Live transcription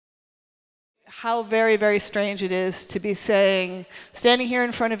how very, very strange it is to be standing here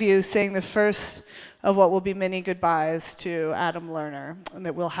in front of you, saying the first of what will be many goodbyes to Adam Lerner, and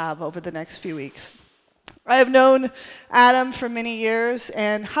that we'll have over the next few weeks. I have known Adam for many years,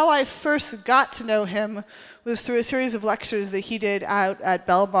 and how I first got to know him was through a series of lectures that he did out at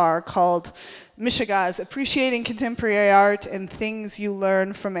Belmar called Michigas, Appreciating Contemporary Art and Things You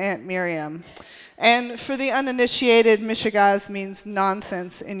Learn from Aunt Miriam. And for the uninitiated, Michigas means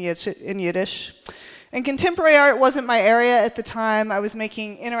nonsense in Yiddish. And contemporary art wasn't my area at the time. I was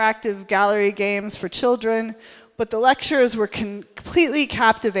making interactive gallery games for children, but the lectures were completely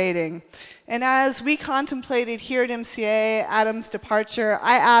captivating. And as we contemplated here at MCA Adam's departure,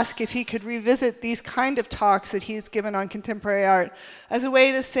 I asked if he could revisit these kind of talks that he's given on contemporary art as a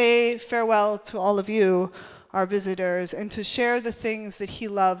way to say farewell to all of you, our visitors, and to share the things that he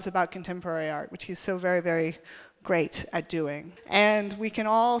loves about contemporary art, which he's so very, very great at doing. And we can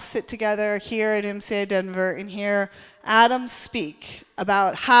all sit together here at MCA Denver and hear Adam speak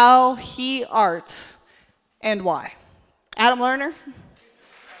about how he arts and why. Adam Lerner,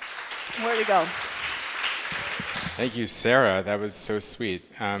 where to go? Thank you, Sarah. That was so sweet,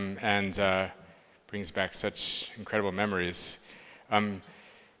 and brings back such incredible memories.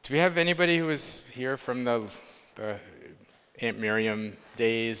 Do we have anybody who was here from the Aunt Miriam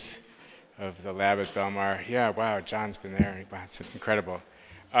days of the lab at Belmar? Yeah, wow, John's been there. Wow, it's incredible.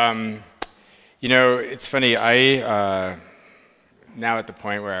 You know, it's funny, I now at the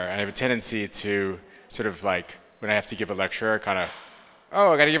point where I have a tendency to sort of like, when I have to give a lecture, kind of,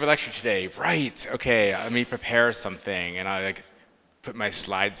 oh, I got to give a lecture today. Right, okay, let me prepare something. And I like put my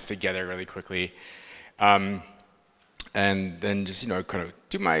slides together really quickly. And then just, you know, kind of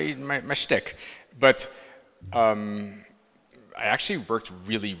do my shtick. But I actually worked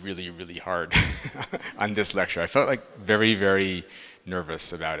really, really, really hard on this lecture. I felt like very, very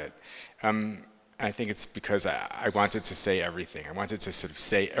nervous about it. I think it's because I wanted to say everything. I wanted to sort of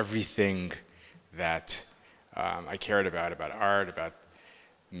say everything that I cared about art, about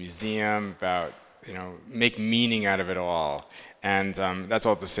the museum, about, you know, make meaning out of it all. And that's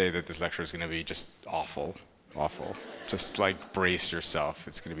all to say that this lecture is going to be just awful. Awful. Just like brace yourself.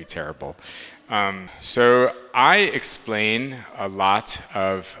 It's going to be terrible. So I explain a lot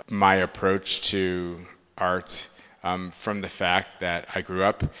of my approach to art from the fact that I grew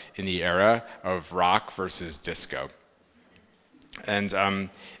up in the era of rock versus disco. And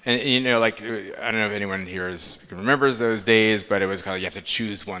you know, like, I don't know if anyone here remembers those days, but it was kind of, you have to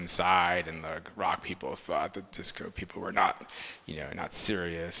choose one side, and the rock people thought the disco people were not, you know, not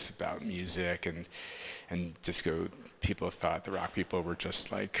serious about music, and disco people thought the rock people were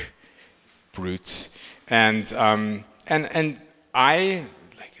just like brutes. And I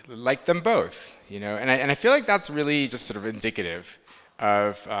like them both, you know, and I feel like that's really just sort of indicative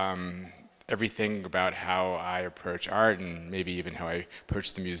of everything about how I approach art, and maybe even how I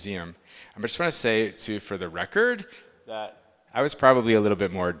approach the museum. I just want to say, too, for the record, that I was probably a little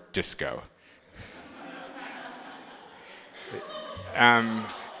bit more disco. And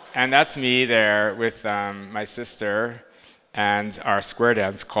that's me there with my sister and our square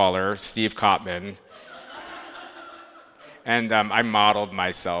dance caller, Steve Cotman. And I modeled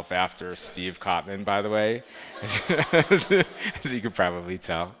myself after Steve Cotman, by the way, as you could probably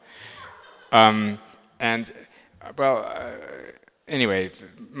tell. Anyway,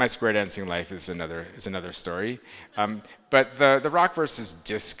 my square dancing life is another story. But the rock versus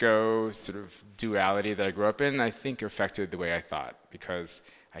disco sort of duality that I grew up in, I think affected the way I thought, because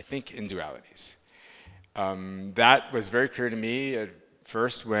I think in dualities. That was very clear to me at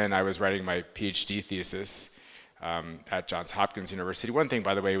first when I was writing my PhD thesis at Johns Hopkins University. One thing,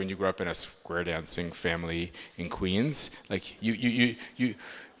 by the way, when you grow up in a square dancing family in Queens, like you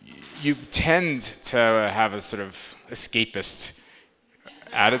tend to have a sort of escapist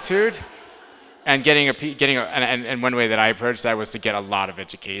attitude, and and one way that I approached that was to get a lot of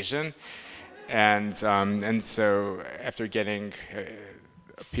education, and so after getting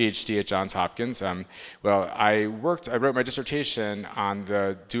a PhD at Johns Hopkins, well, I wrote my dissertation on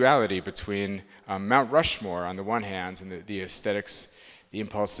the duality between Mount Rushmore on the one hand, and the aesthetics, the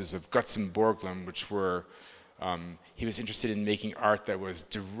impulses of Gutzon Borglum, which were he was interested in making art that was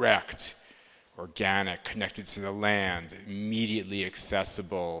direct, organic, connected to the land, immediately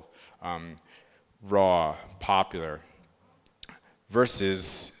accessible, raw, popular,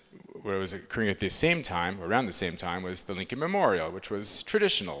 versus what was occurring at the same time, around the same time, was the Lincoln Memorial, which was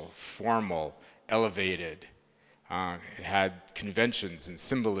traditional, formal, elevated. It had conventions and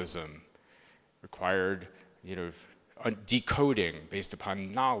symbolism, required, you know, decoding based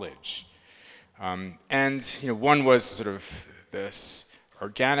upon knowledge. And you know, one was sort of this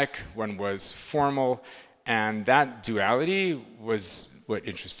organic, one was formal, and that duality was what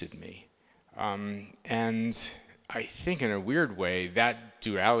interested me. And I think in a weird way, that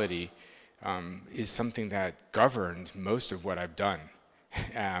duality is something that governed most of what I've done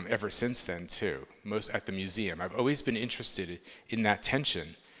ever since then too, most at the museum. I've always been interested in that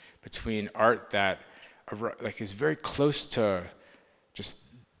tension between art that like is very close to just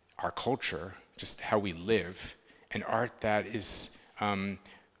our culture, just how we live, and art that is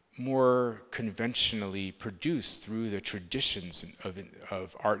more conventionally produced through the traditions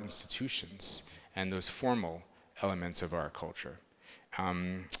of art institutions and those formal elements of our culture.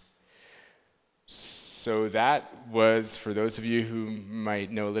 So that was, for those of you who might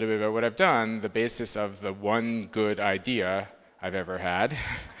know a little bit about what I've done, the basis of the one good idea I've ever had,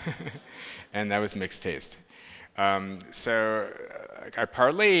 and that was mixed taste. So I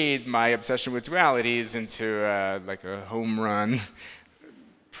parlayed my obsession with dualities into like a home run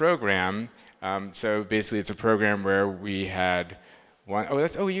program. So basically it's a program where we had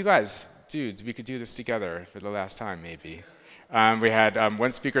you guys, dudes, we could do this together for the last time maybe. We had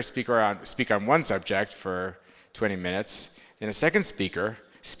one speaker speak on one subject for 20 minutes, then a second speaker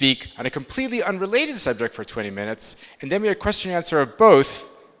speak on a completely unrelated subject for 20 minutes, and then we had question and answer of both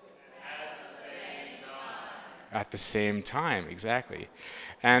at the same time, exactly.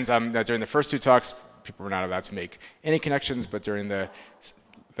 And during the first two talks, people were not allowed to make any connections, but during the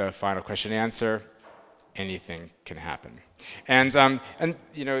final question and answer, anything can happen. And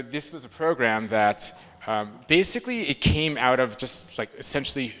you know, this was a program that basically it came out of just like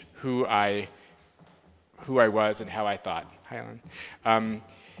essentially who I was and how I thought. Hi, Ellen.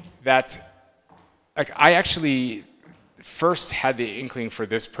 That like I actually first had the inkling for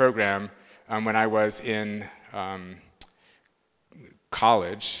this program when I was in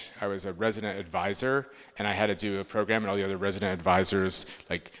college. I was a resident advisor, and I had to do a program, and all the other resident advisors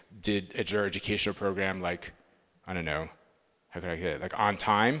like did their educational program like, I don't know, how could I get it, like on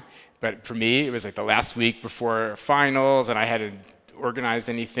time. But for me, it was like the last week before finals, and I hadn't organized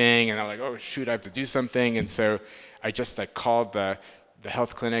anything, and I'm like, oh shoot, I have to do something. And so I just like called the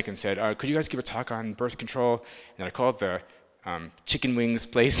health clinic and said, could you guys give a talk on birth control? And I called the chicken wings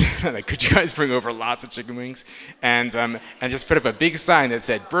place, like, could you guys bring over lots of chicken wings? And just put up a big sign that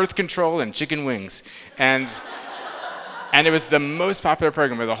said birth control and chicken wings. And it was the most popular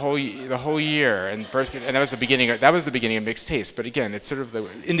program of the whole year, and that was the beginning of mixed taste. But again, it's sort of the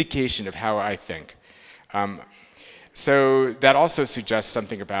indication of how I think. So that also suggests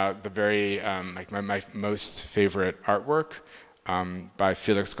something about the very like my most favorite artwork by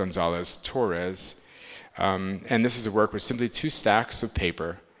Felix Gonzalez Torres, and this is a work with simply 2 stacks of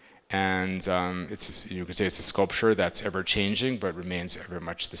paper. And you could say it's a sculpture that's ever changing, but remains ever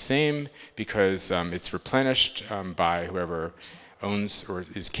much the same because it's replenished by whoever owns or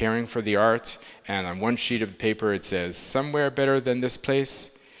is caring for the art. And on one sheet of paper it says, somewhere better than this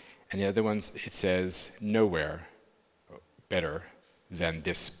place. And the other ones it says, nowhere better than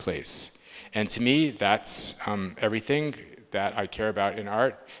this place. And to me, that's everything that I care about in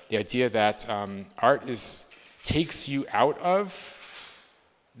art. The idea that art takes you out of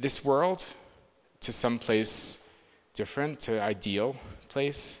this world to some place different, to ideal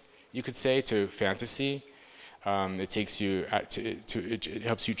place, you could say, to fantasy. It takes you it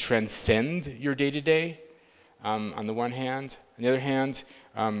helps you transcend your day-to-day on the one hand. On the other hand,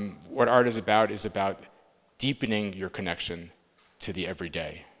 what art is about deepening your connection to the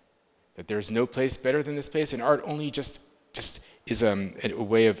everyday. That there's no place better than this place, and art only just is a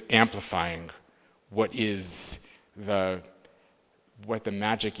way of amplifying what the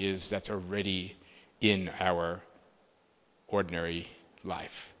magic is that's already in our ordinary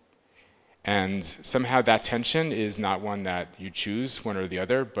life. And somehow that tension is not one that you choose, one or the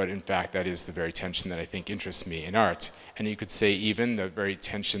other, but in fact that is the very tension that I think interests me in art. And you could say even the very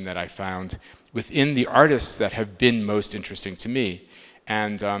tension that I found within the artists that have been most interesting to me.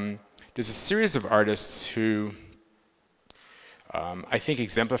 And there's a series of artists who I think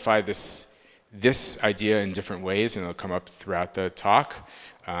exemplify this idea in different ways, and it'll come up throughout the talk.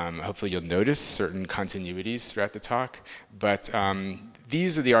 Hopefully you'll notice certain continuities throughout the talk. But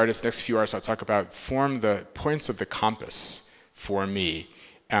these are the artists, next few artists I'll talk about, form the points of the compass for me.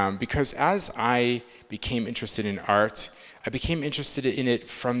 Because as I became interested in art, I became interested in it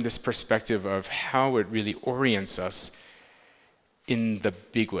from this perspective of how it really orients us in the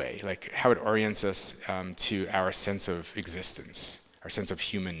big way, like how it orients us to our sense of existence, our sense of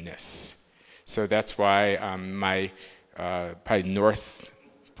humanness. So that's why my probably north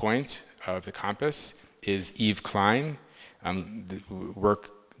point of the compass is Yves Klein, the work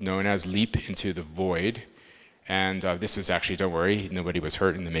known as Leap into the Void. And this was actually, don't worry, nobody was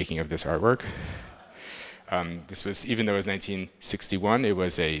hurt in the making of this artwork. This was, even though it was 1961, it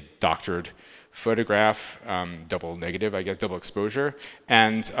was a doctored photograph, double negative, I guess, double exposure.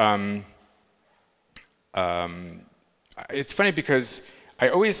 And it's funny because I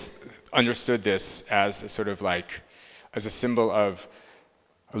always understood this as a sort of like, as a symbol of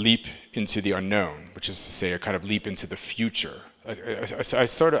a leap into the unknown, which is to say a kind of leap into the future.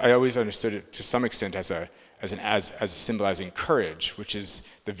 I always understood it to some extent as symbolizing courage, which is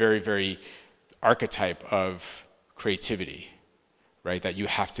the very, very archetype of creativity, right? That you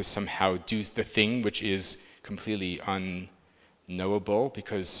have to somehow do the thing which is completely unknowable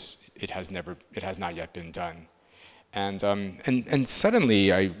because it has not yet been done. And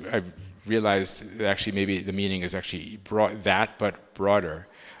suddenly I realized that actually maybe the meaning is actually but broader.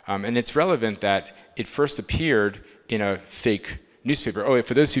 And it's relevant that it first appeared in a fake newspaper. Oh,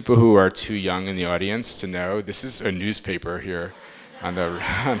 for those people who are too young in the audience to know, this is a newspaper here on the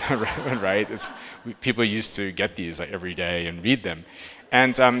right. People used to get these like every day and read them.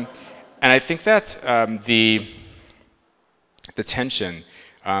 And I think that the tension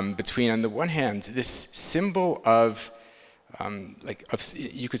between, on the one hand, this symbol of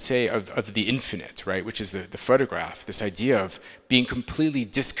you could say of the infinite, right, which is the photograph, this idea of being completely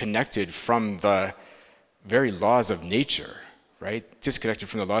disconnected from the very laws of nature, right, disconnected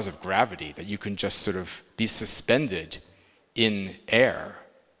from the laws of gravity, that you can just sort of be suspended in air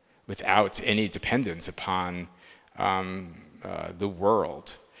without any dependence upon the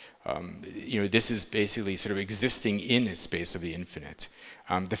world. This is basically sort of existing in a space of the infinite.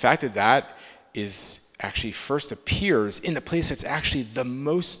 The fact that that is actually first appears in the place that's actually the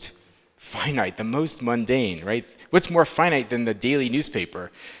most finite, the most mundane, right? What's more finite than the daily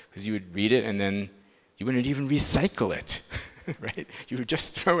newspaper? Because you would read it and then you wouldn't even recycle it, right? You would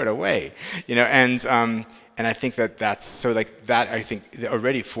just throw it away, and I think that's so like that. I think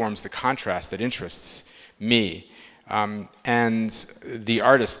already forms the contrast that interests me. And the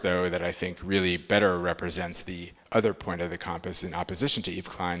artist, though, that I think really better represents the other point of the compass in opposition to Yves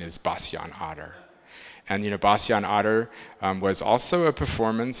Klein is Bastian Otter. And Bastian Otter was also a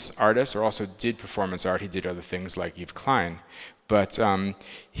performance artist, or also did performance art. He did other things like Yves Klein, but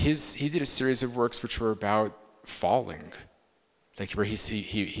he did a series of works which were about falling, like where he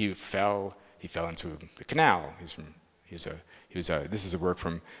fell into the canal. This is a work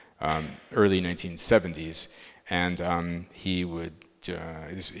from early 1970s, and he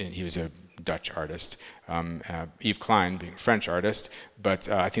was a Dutch artist, Yves Klein being a French artist, but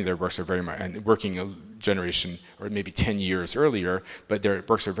I think their works are very much, and working a generation or maybe 10 years earlier, but their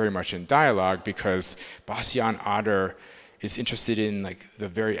works are very much in dialogue because Bastian Otter is interested in like the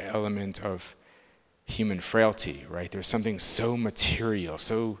very element of human frailty, right? There's something so material,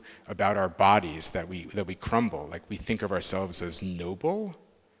 so about our bodies that we crumble, like we think of ourselves as noble,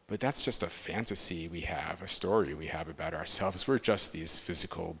 but that's just a fantasy we have, a story we have about ourselves. We're just these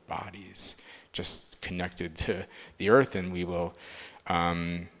physical bodies, just connected to the earth, and we will,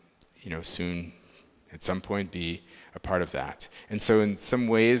 soon, at some point, be a part of that. And so, in some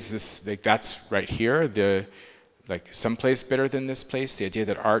ways, that's right here. Some place better than this place. The idea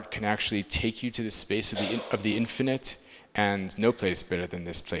that art can actually take you to the space of the infinite, and no place better than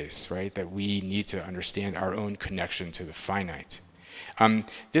this place, right? That we need to understand our own connection to the finite.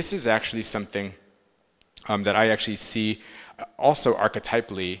 This is actually something that I actually see also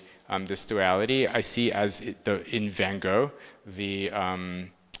archetypally, this duality. I see as in Van Gogh, the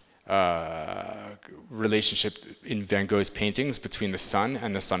relationship in Van Gogh's paintings between the sun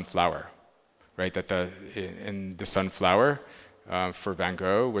and the sunflower, right? That the sunflower for Van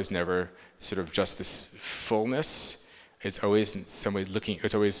Gogh was never sort of just this fullness. It's always in some way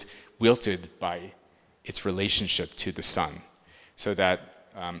it's always wilted by its relationship to the sun. So that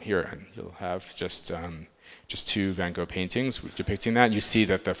here you'll have just two Van Gogh paintings depicting that. You see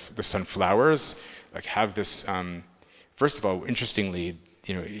that the sunflowers have this. First of all, interestingly,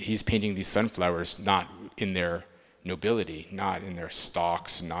 he's painting these sunflowers not in their nobility, not in their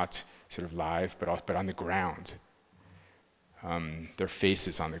stalks, not sort of live, but on the ground. Their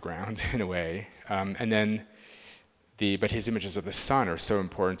faces on the ground in a way, and then. But his images of the sun are so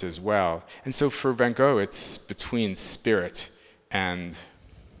important as well. And so for Van Gogh, it's between spirit and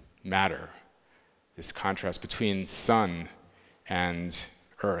matter, this contrast between sun and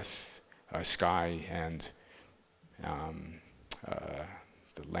earth, sky and the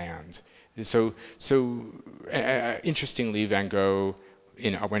land. So interestingly, Van Gogh,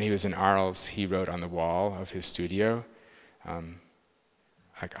 when he was in Arles, he wrote on the wall of his studio,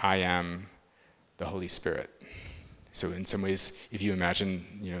 I am the Holy Spirit. So in some ways, if you imagine,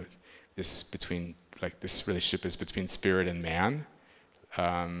 this between like this relationship is between spirit and man,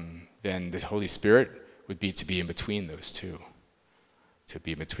 then the Holy Spirit would be to be in between those two, to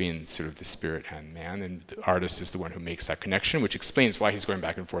be between sort of the spirit and man, and the artist is the one who makes that connection, which explains why he's going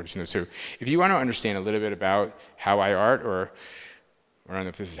back and forth. So if you want to understand a little bit about how I art, or I don't know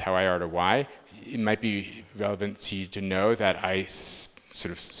if this is how I art or why, it might be relevant to you to know that I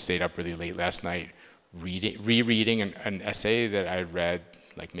sort of stayed up really late last night rereading an essay that I read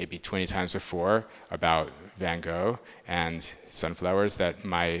like maybe 20 times before about Van Gogh and sunflowers that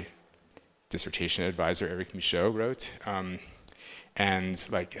my dissertation advisor Eric Michaud wrote, and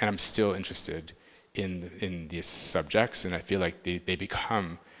I'm still interested in these subjects, and I feel like they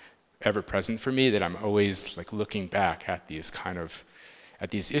become ever present for me, that I'm always like looking back at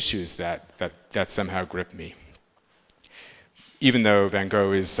these issues that somehow grip me. Even though Van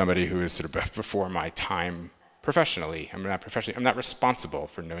Gogh is somebody who is sort of before my time professionally. I'm not responsible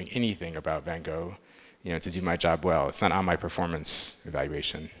for knowing anything about Van Gogh, to do my job well. It's not on my performance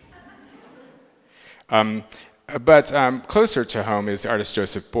evaluation. But closer to home is artist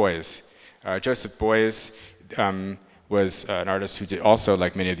Joseph Beuys. Joseph Beuys was an artist who did also,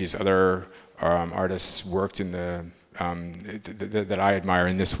 like many of these other artists, worked in the that I admire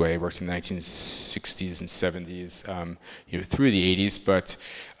in this way, worked in the 1960s and 70s, through the 80s. But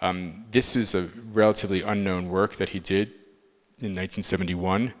this is a relatively unknown work that he did in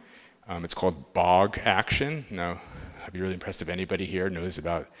 1971. It's called Bog Action. Now, I'd be really impressed if anybody here knows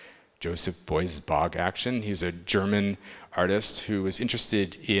about Joseph Beuys' Bog Action. He's a German artist who was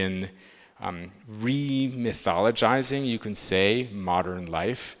interested in re-mythologizing, you can say, modern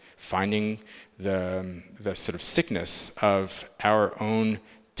life, finding the sort of sickness of our own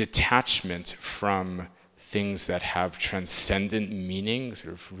detachment from things that have transcendent meaning,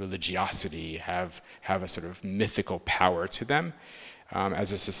 sort of religiosity, have a sort of mythical power to them.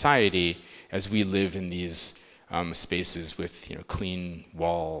 As a society, as we live in these spaces with clean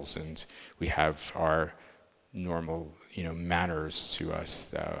walls, and we have our normal manners to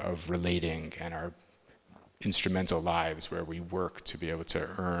us of relating, and our instrumental lives where we work to be able to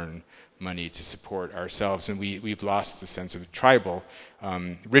earn money to support ourselves, and we've lost the sense of tribal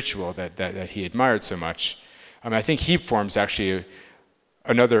ritual that he admired so much. I think he forms actually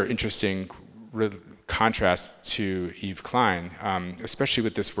another interesting contrast to Yves Klein, especially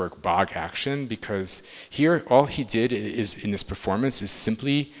with this work Bog Action, because here all he did is in this performance is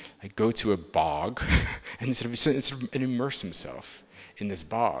simply like go to a bog and sort of immerse himself in this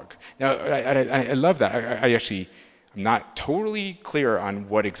bog. Now I love that. I'm not totally clear on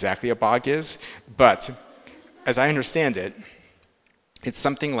what exactly a bog is, but as I understand it, it's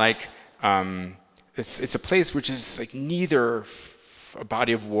something like it's a place which is like neither a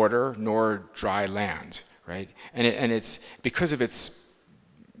body of water nor dry land, right? And it's because of its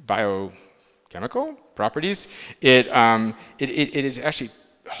biochemical properties, it is actually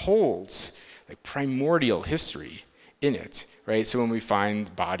holds like primordial history in it, right? So when we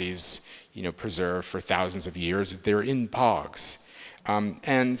find bodies, preserved for thousands of years, they're in bogs,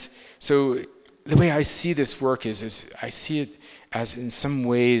 and so the way I see this work is I see it as in some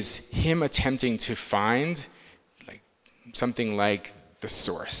ways him attempting to find like something like the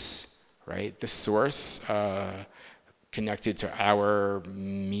source, right? The source connected to our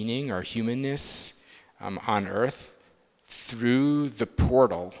meaning, our humanness on Earth through the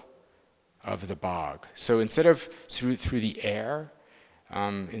portal of the bog. So instead of through the air,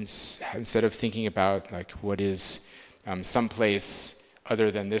 instead of thinking about like what is some place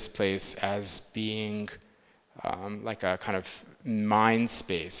other than this place as being like a kind of mind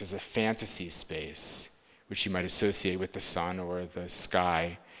space, as a fantasy space, which you might associate with the sun or the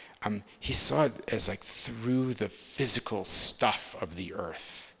sky, he saw it as like through the physical stuff of the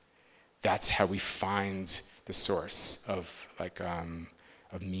earth. That's how we find the source of like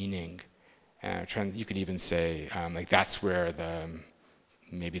of meaning. You could even say like that's where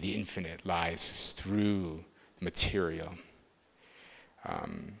maybe the infinite lies, is through material.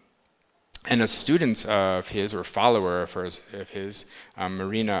 And a student of his, or a follower of his,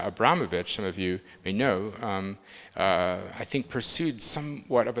 Marina Abramovich, some of you may know, I think pursued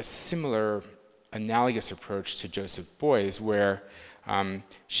somewhat of a similar analogous approach to Joseph Beuys, where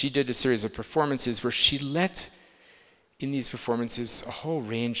she did a series of performances where she let in these performances a whole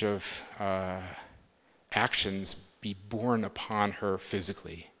range of actions be born upon her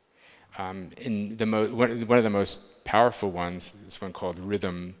physically. One of the most powerful ones, this one called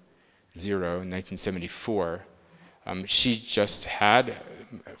Rhythm Zero in 1974, she just had,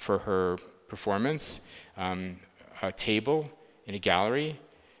 for her performance, a table in a gallery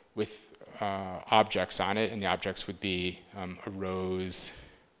with objects on it, and the objects would be a rose,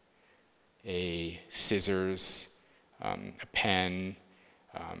 a scissors, a pen,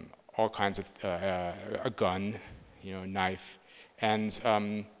 all kinds of a gun, a knife, and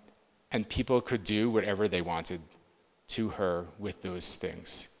people could do whatever they wanted to her with those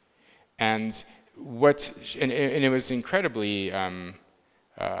things. And it was incredibly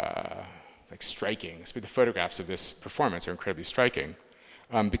like striking. So the photographs of this performance are incredibly striking.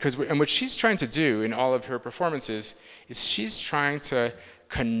 Because what she's trying to do in all of her performances is she's trying to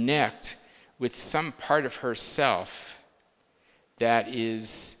connect with some part of herself that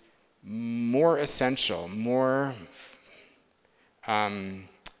is more essential, more, you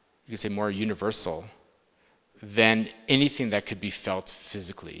could say more universal than anything that could be felt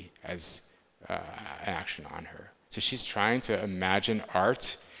physically as an action on her. So she's trying to imagine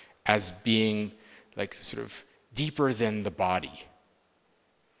art as being like sort of deeper than the body.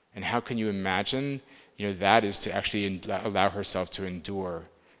 And how can you imagine, that is to actually allow herself to endure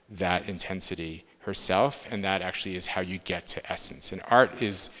that intensity herself, and that actually is how you get to essence. And art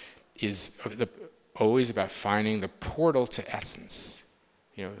is always about finding the portal to essence,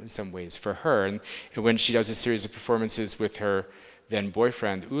 in some ways for her. And when she does a series of performances with her then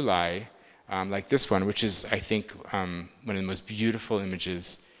boyfriend, Ulai, like this one, which is, I think, one of the most beautiful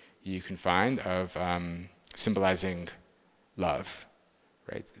images you can find of symbolizing love.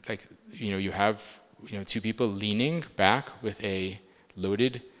 Right? Like, you have, two people leaning back with a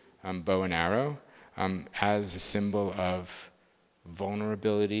loaded bow and arrow as a symbol of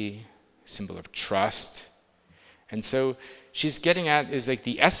vulnerability, symbol of trust. And so she's getting at is like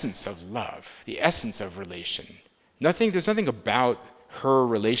the essence of love, the essence of relation. There's nothing about her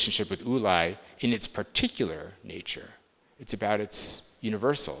relationship with Ulai in its particular nature. It's about its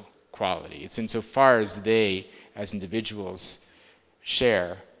universal quality. It's insofar as they, as individuals,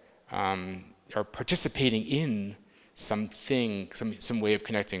 share, are participating in something, some way of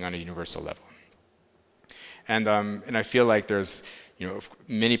connecting on a universal level. And I feel like there's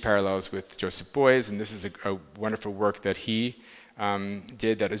many parallels with Joseph Beuys, and this is a wonderful work that he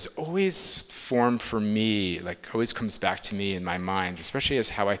did that has always formed for me, like always comes back to me in my mind, especially as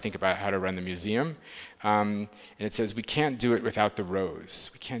how I think about how to run the museum. And it says, we can't do it without the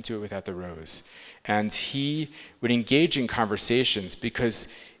rose. We can't do it without the rose. And he would engage in conversations because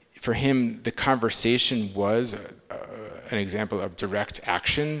for him, the conversation was an example of direct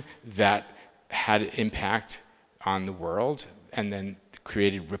action that had impact on the world and then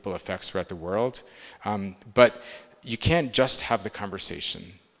created ripple effects throughout the world. But you can't just have the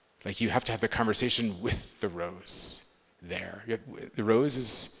conversation. Like, you have to have the conversation with the rose there. The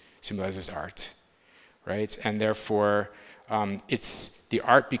rose symbolizes art, right? And therefore, the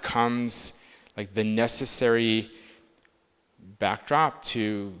art becomes like the necessary backdrop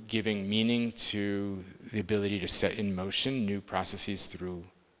to giving meaning to the ability to set in motion new processes through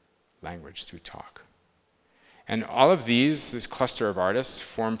language, through talk. And all of this cluster of artists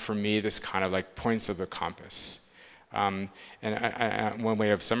form for me this kind of like points of the compass. And one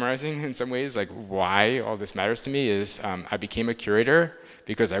way of summarizing in some ways like why all this matters to me is I became a curator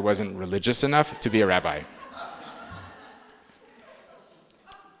because I wasn't religious enough to be a rabbi.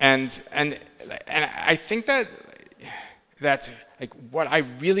 And I think that like what I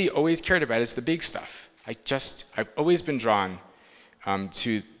really always cared about is the big stuff. I've always been drawn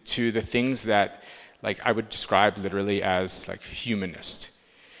to the things that like I would describe literally as like humanist.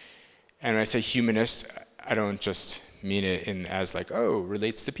 And when I say humanist, I don't just mean it as like,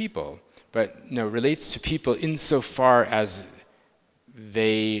 relates to people, but no, relates to people insofar as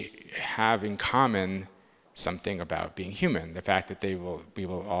they have in common something about being human. The fact that we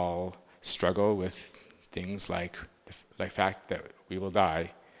will all struggle with things like the fact that we will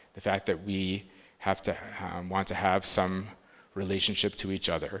die, the fact that we have to want to have some relationship to each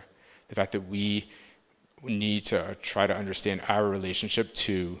other, the fact that we need to try to understand our relationship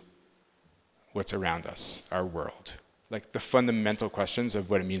to what's around us, our world. Like the fundamental questions of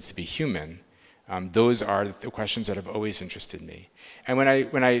what it means to be human, those are the questions that have always interested me. And when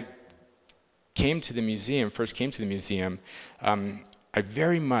I first came to the museum, I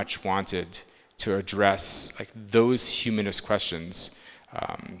very much wanted to address like those humanist questions.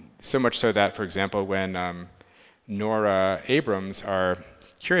 So much so that, for example, when Nora Abrams, our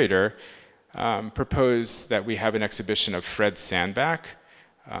curator, proposed that we have an exhibition of Fred Sandback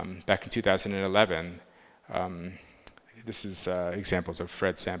back in 2011. This is examples of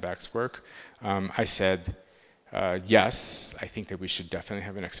Fred Sandback's work. I said, yes, I think that we should definitely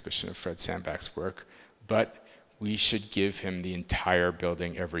have an exhibition of Fred Sandback's work, but we should give him the entire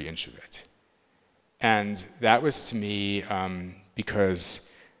building, every inch of it. And that was to me because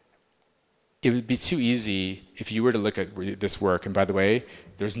it would be too easy if you were to look at this work, and by the way,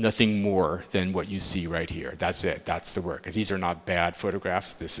 there's nothing more than what you see right here. That's it, that's the work. 'Cause these are not bad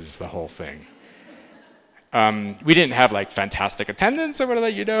photographs, this is the whole thing. We didn't have like fantastic attendance, I want to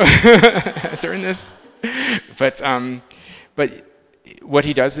let you know, during this. But what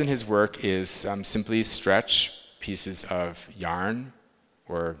he does in his work is simply stretch pieces of yarn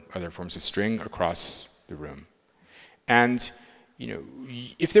or other forms of string across the room. And you know,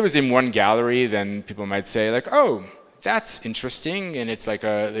 if there was in one gallery, then people might say like, oh, that's interesting, and it's like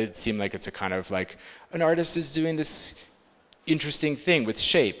it seemed like it's a kind of like an artist is doing this interesting thing with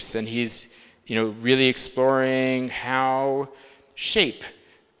shapes, and he's, you know, really exploring how shape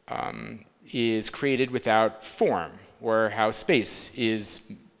is created without form, or how space is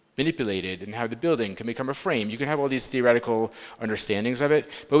manipulated, and how the building can become a frame. You can have all these theoretical understandings of it,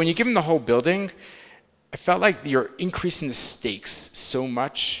 but when you give him the whole building, I felt like you're increasing the stakes so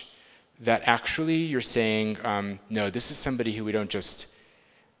much that actually you're saying, no, this is somebody who we don't just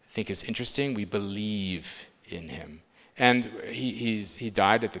think is interesting, we believe in him. And he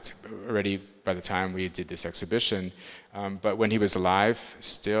died already by the time we did this exhibition, but when he was alive,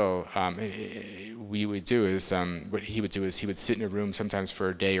 still, what he would do is he would sit in a room sometimes for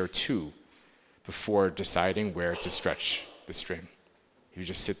a day or two before deciding where to stretch the string. He would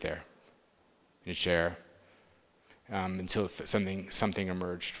just sit there in a chair until something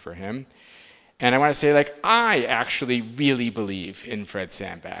emerged for him. And I want to say, like, I actually really believe in Fred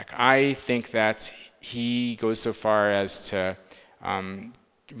Sandback. I think that he goes so far as to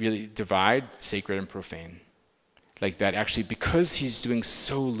really divide sacred and profane. Like that actually, because he's doing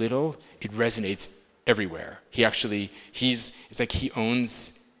so little, it resonates everywhere. It's like he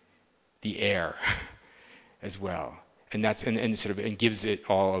owns the air as well. And and gives it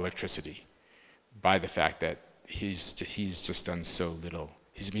all electricity by the fact that he's just done so little.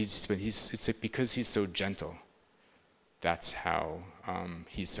 It's like because he's so gentle, that's how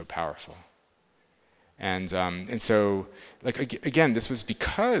he's so powerful. And so, like again, this was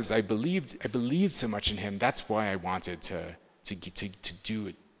because I believed so much in him. That's why I wanted to do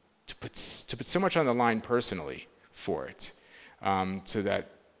it, to put so much on the line personally for it, so that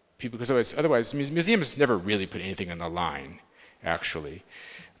people, because otherwise museums never really put anything on the line, actually.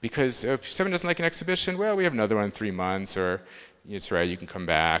 Because if someone doesn't like an exhibition, well, we have another one in 3 months, or it's right, you can come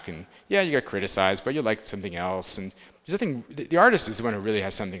back, and yeah, you got criticized, but you liked something else, and there's nothing. The artist is the one who really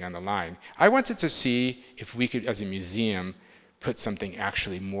has something on the line. I wanted to see if we could, as a museum, put something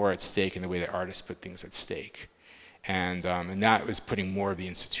actually more at stake in the way that artists put things at stake, and that was putting more of the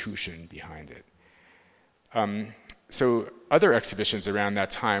institution behind it. So other exhibitions around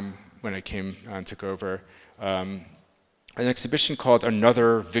that time when I came and took over. An exhibition called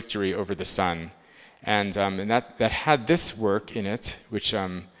Another Victory Over the Sun. And that had this work in it, which,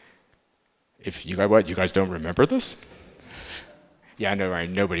 if you guys don't remember this? Yeah, I know, right?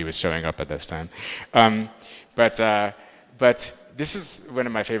 Nobody was showing up at this time. But this is one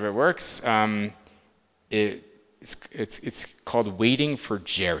of my favorite works. It's called Waiting for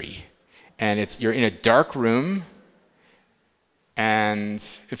Jerry. And you're in a dark room, and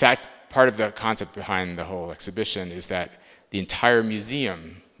in fact, part of the concept behind the whole exhibition is that the entire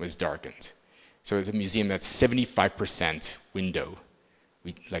museum was darkened. So it's a museum that's 75% window.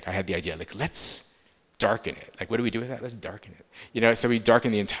 I had the idea, like, let's darken it. Like, what do we do with that? Let's darken it. You know, so we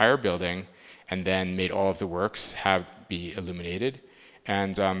darkened the entire building and then made all of the works be illuminated.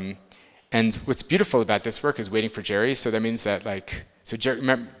 And what's beautiful about this work is Waiting for Jerry. So that means that, like, so Jerry,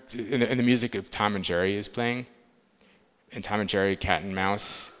 remember, in the music of Tom and Jerry is playing, and Tom and Jerry, cat and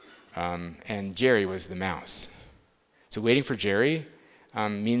mouse, and Jerry was the mouse. So Waiting for Jerry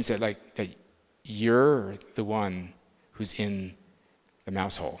means that that you're the one who's in the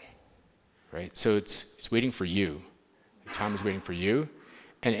mouse hole, right? So it's waiting for you. Tom is waiting for you,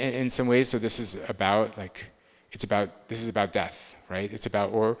 and in some ways, so this is about this is about death, right? It's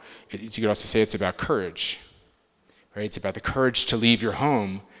about, or you could also say it's about courage, right? It's about the courage to leave your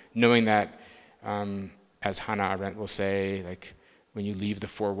home, knowing that, as Hannah Arendt will say, like, when you leave the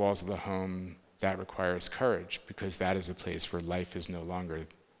four walls of the home, that requires courage, because that is a place where life is no longer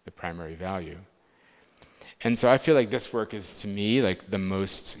the primary value. And so I feel like this work is, to me, like the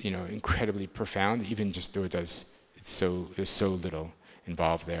most, incredibly profound, even just though there's so little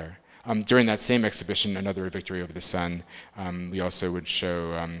involved there. During that same exhibition, Another Victory Over the Sun, we also would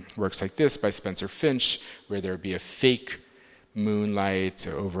show works like this by Spencer Finch, where there would be a fake moonlight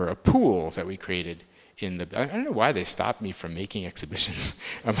over a pool that we created in the. I don't know why they stopped me from making exhibitions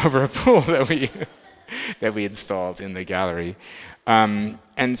over a pool that we installed in the gallery.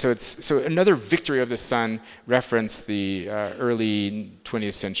 And so Another Victory of the Sun referenced the early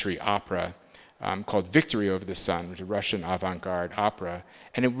 20th century opera called Victory Over the Sun, which is a Russian avant-garde opera.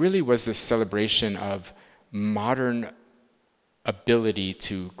 And it really was this celebration of modern ability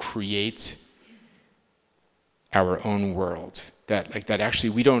to create our own world. That actually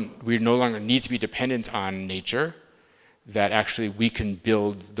we no longer need to be dependent on nature, that actually we can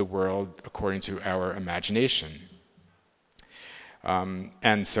build the world according to our imagination.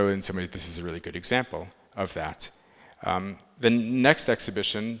 And so in some ways, this is a really good example of that. The next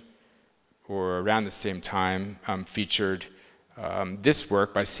exhibition, or around the same time, featured this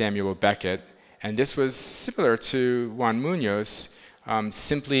work by Samuel Beckett. And this was similar to Juan Munoz,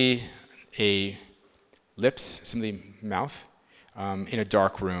 simply simply mouth, in a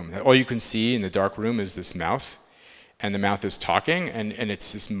dark room. All you can see in the dark room is this mouth, and the mouth is talking, and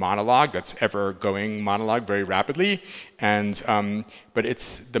it's this monologue that's ever-going monologue very rapidly. And but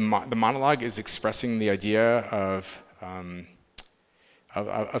the monologue is expressing the idea of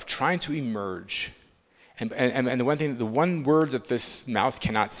trying to emerge. And the one word that this mouth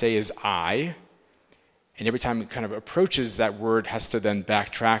cannot say is I. And every time it kind of approaches that word, has to then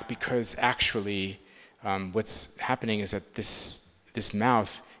backtrack, because actually what's happening is that this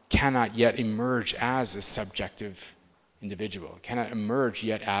mouth cannot yet emerge as a subjective individual, cannot emerge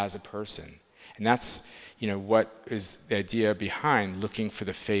yet as a person. And that's what is the idea behind looking for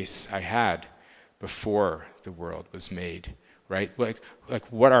the face I had before the world was made, right? Like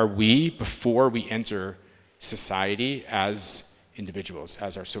what are we before we enter society as individuals,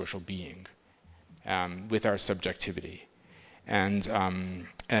 as our social being, with our subjectivity. And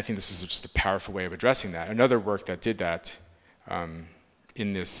I think this was just a powerful way of addressing that. Another work that did that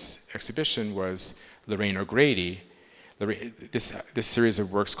in this exhibition was Lorraine O'Grady. This series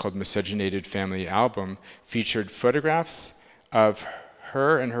of works called Miscegenated Family Album featured photographs of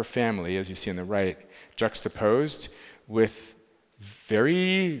her and her family, as you see on the right, juxtaposed with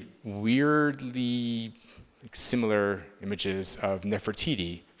very weirdly similar images of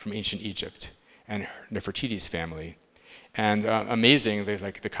Nefertiti from ancient Egypt and Nefertiti's family. And amazing,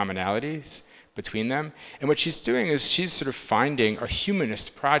 the commonalities between them. And what she's doing is she's sort of finding a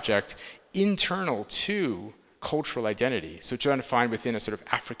humanist project internal to cultural identity. So trying to find within a sort of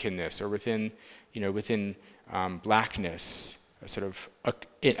Africanness, or within blackness, a sort of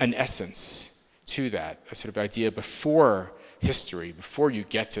an essence to that, a sort of idea before history, before you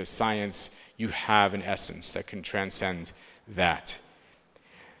get to science, you have an essence that can transcend that.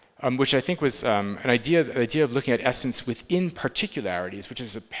 Which I think was the idea of looking at essence within particularities, which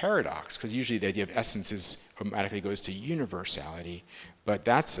is a paradox, because usually the idea of essence automatically goes to universality. But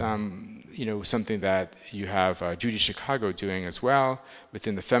that's something that you have Judy Chicago doing as well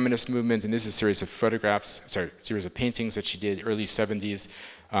within the feminist movement. And this is a series of series of paintings that she did early 70s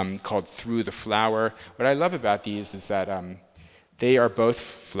called Through the Flower. What I love about these is that they are both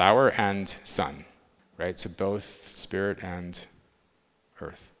flower and sun, right? So both spirit and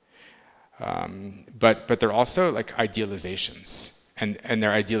earth. But they're also like idealizations. And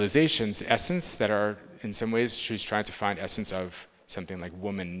they're idealizations, essence, that are, in some ways, she's trying to find essence of something like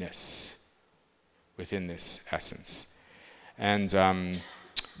womanness within this essence. And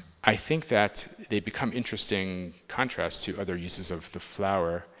I think that they become interesting contrast to other uses of the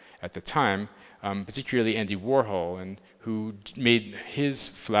flower at the time, particularly Andy Warhol, and who made his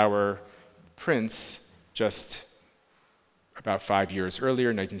flower prints just about 5 years earlier,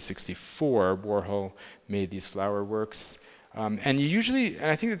 1964. Warhol made these flower works. And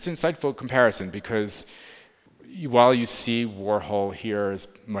I think it's an insightful comparison, because while you see Warhol here is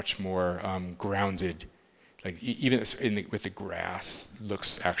much more grounded, like even with the grass,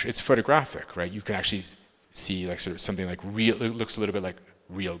 it's photographic, right? You can actually see like sort of something like real, it looks a little bit like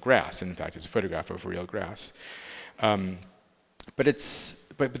real grass. And in fact, it's a photograph of real grass. But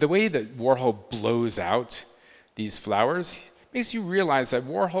the way that Warhol blows out these flowers makes you realize that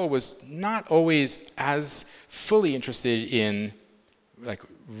Warhol was not always as fully interested in like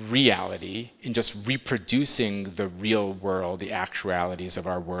reality, in just reproducing the real world, the actualities of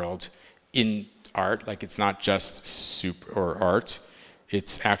our world in art. Like, it's not just soup or art,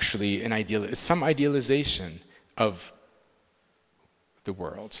 it's actually some idealization of the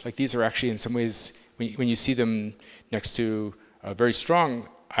world. Like, these are actually, in some ways, when you see them next to a very strong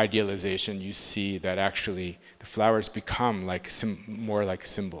idealization, you see that actually the flowers become like more like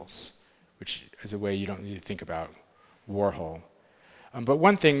symbols, which is a way you don't need to think about Warhol. But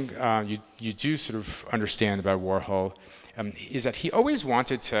one thing you do sort of understand about Warhol is that he always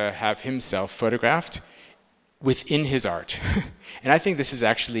wanted to have himself photographed within his art. And I think this is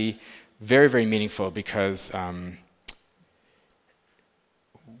actually very, very meaningful, because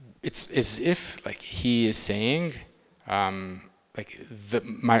it's as if like he is saying,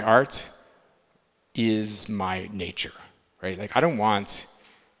 my art is my nature, right? Like, I don't want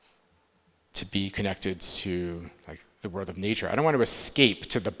to be connected to like the world of nature. I don't want to escape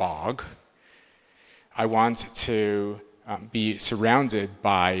to the bog. I want to be surrounded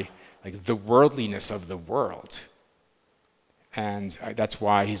by like the worldliness of the world. And that's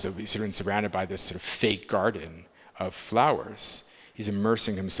why he's sort of surrounded by this sort of fake garden of flowers. He's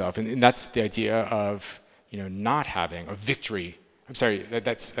immersing himself, and that's the idea of not having a victory. I'm sorry,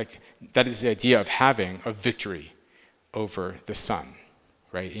 that is the idea of having a victory over the sun,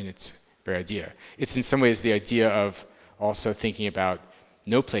 right? In its very idea. It's in some ways the idea of also thinking about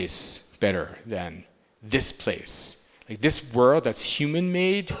no place better than this place. Like this world that's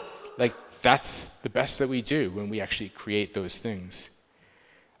human-made, like that's the best that we do when we actually create those things.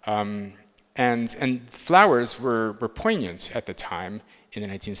 And flowers were poignant at the time in the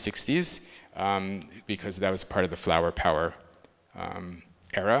 1960s because that was part of the flower power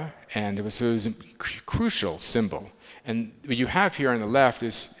era, and it was a crucial symbol. And what you have here on the left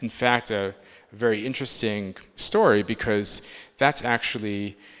is, in fact, a very interesting story because that's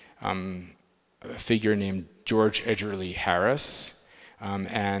actually a figure named George Edgerly Harris.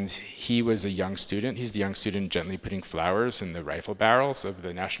 And he was a young student. He's the young student gently putting flowers in the rifle barrels of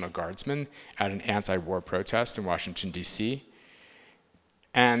the National Guardsmen at an anti-war protest in Washington, D.C.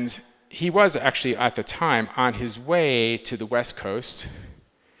 And he was actually, at the time, on his way to the West Coast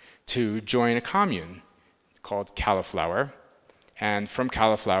to join a commune called Cauliflower. And from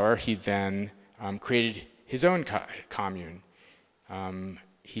Cauliflower, he then created his own commune.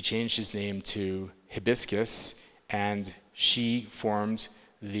 He changed his name to Hibiscus, and she formed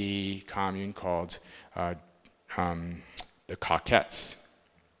the commune called the Coquettes.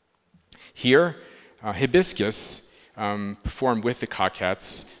 Here, Hibiscus performed with the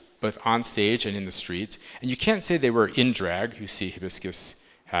Coquettes, both on stage and in the street. And you can't say they were in drag. You see Hibiscus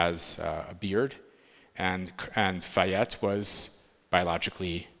has a beard, and Fayette was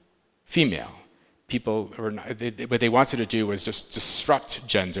biologically female. People were not, what they wanted to do was just disrupt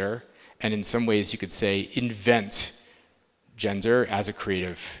gender, and in some ways you could say invent gender as a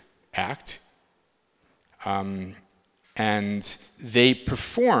creative act. And they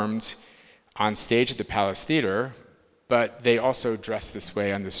performed on stage at the Palace Theater, but they also dressed this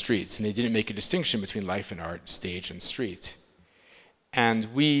way on the streets, and they didn't make a distinction between life and art, stage and street.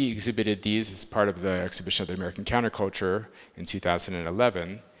 And we exhibited these as part of the exhibition of the American Counterculture in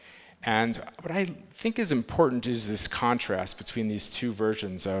 2011. And what I think is important is this contrast between these two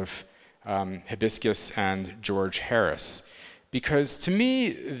versions of Hibiscus and George Harris. Because to me,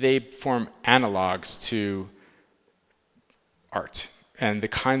 they form analogs to art and the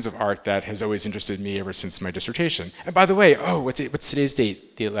kinds of art that has always interested me ever since my dissertation. And by the way, what's today's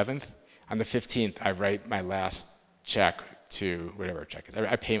date? The 11th? On the 15th, I write my last check to whatever check is.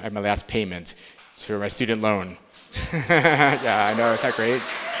 I pay my last payment to my student loan. Yeah, I know, is that great?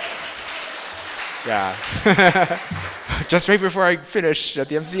 Yeah. Just right before I finish at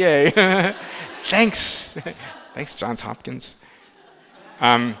the MCA. Thanks. Thanks, Johns Hopkins.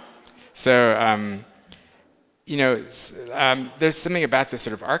 There's something about this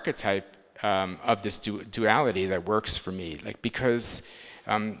sort of archetype of this duality that works for me. Like, because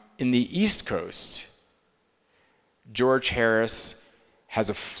in the East Coast, George Harris has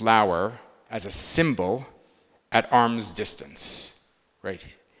a flower as a symbol at arm's distance, right?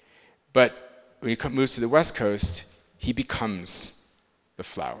 But when he moves to the West Coast, he becomes the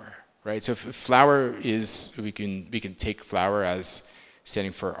flower, right? So if flower is, we can take flower as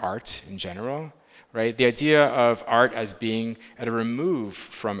standing for art in general, right? The idea of art as being at a remove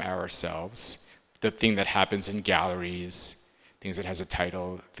from ourselves, the thing that happens in galleries, things that has a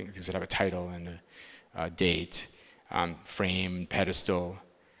title, things that have a title and a date, frame, pedestal,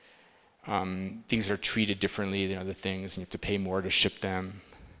 things that are treated differently than other things, and you have to pay more to ship them.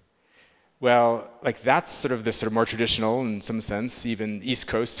 Well, like that's sort of the sort of more traditional, in some sense, even East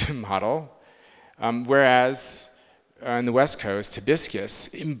Coast model, whereas on the West Coast,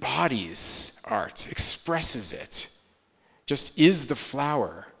 Hibiscus embodies art, expresses it, just is the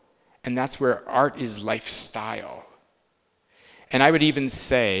flower, and that's where art is lifestyle. And I would even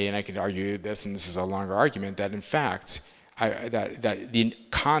say, and I could argue this, and this is a longer argument, that in fact, that the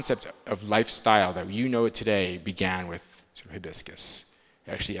concept of lifestyle that you know it today began with sort of Hibiscus.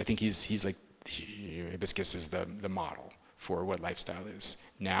 Actually, I think he's like, Hibiscus is the model for what lifestyle is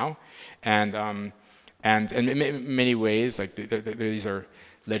now. And in many ways, like these are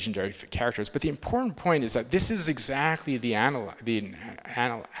legendary characters. But the important point is that this is exactly the analog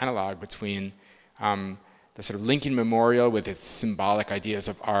between the sort of Lincoln Memorial with its symbolic ideas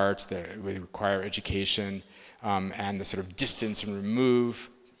of art that would require education, and the sort of distance and remove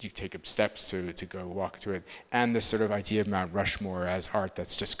you take up steps to go walk to it, and the sort of idea of Mount Rushmore as art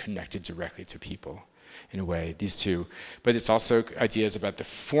that's just connected directly to people in a way, these two. But it's also ideas about the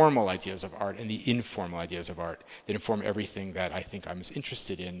formal ideas of art and the informal ideas of art that inform everything that I think I'm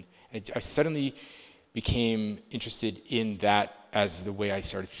interested in. And I suddenly became interested in that as the way I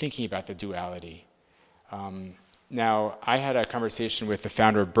started thinking about the duality. Now, I had a conversation with the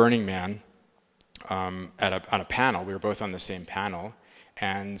founder of Burning Man on a panel. We were both on the same panel,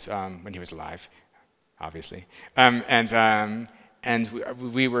 and when he was alive, obviously. And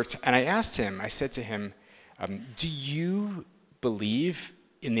we were, and I asked him. I said to him, "Do you believe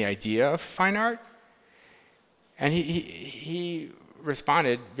in the idea of fine art?" And he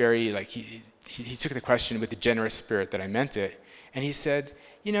responded very like he took the question with the generous spirit that I meant it, and he said,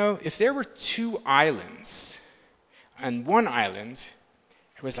 "You know, if there were two islands, and one island,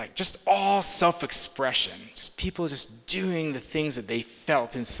 it was like just all self-expression, just people just doing the things that they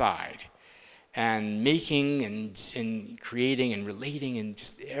felt inside, and making and creating and relating in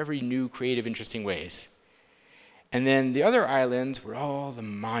just every new creative, interesting ways. And then the other islands were all the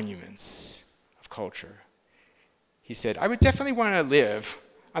monuments of culture." He said, "I would definitely want to live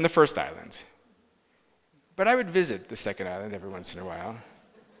on the first island, but I would visit the second island every once in a while."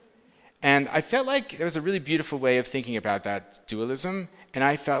 And I felt like there was a really beautiful way of thinking about that dualism, and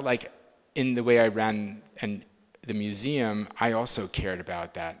I felt like in the way I ran the museum, I also cared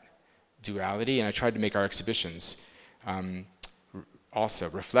about that duality, and I tried to make our exhibitions also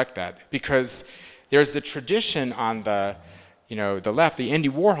reflect that, because there's the tradition on the left, the Andy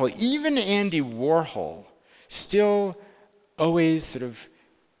Warhol. Even Andy Warhol still always sort of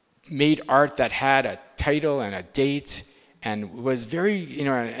made art that had a title and a date, and was very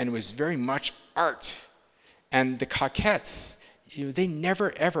and was very much art. And the Coquettes, they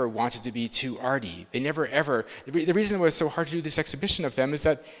never ever wanted to be too arty. They never ever. The reason it was so hard to do this exhibition of them is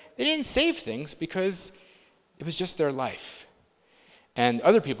that they didn't save things because it was just their life. And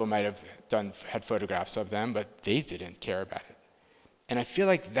other people might have had photographs of them, but they didn't care about it. And I feel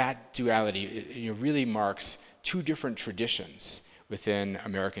like that duality really marks two different traditions within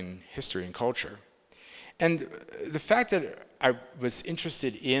American history and culture. And the fact that I was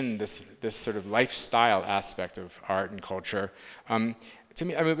interested in this sort of lifestyle aspect of art and culture, to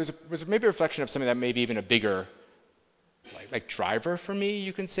me, I mean, it was maybe a reflection of something that maybe even a bigger like driver for me,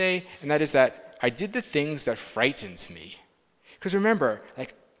 you can say, and that is that I did the things that frightened me. Because remember,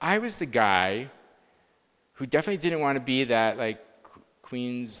 like, I was the guy who definitely didn't want to be that like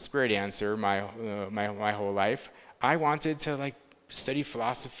Queen's square dancer my whole life. I wanted to like study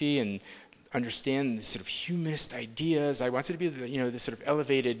philosophy and understand the sort of humanist ideas. I wanted to be this sort of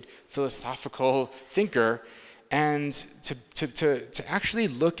elevated philosophical thinker, and to actually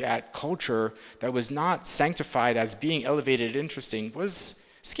look at culture that was not sanctified as being elevated and interesting was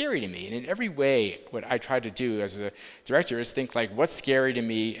scary to me. And in every way, what I tried to do as a director is think like, what's scary to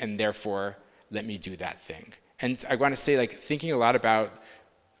me, and therefore let me do that thing. And I want to say, like, thinking a lot about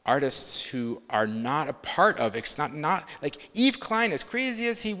artists who are not a part of, it's not like Yves Klein, as crazy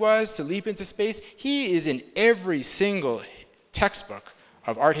as he was to leap into space, he is in every single textbook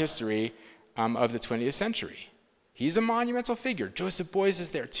of art history of the 20th century. He's a monumental figure. Joseph Beuys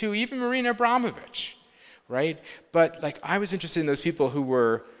is there too, even Marina Abramovich, right? But like, I was interested in those people who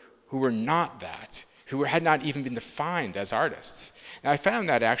were not that, who had not even been defined as artists. Now I found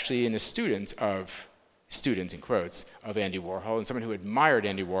that actually in a student in quotes, of Andy Warhol, and someone who admired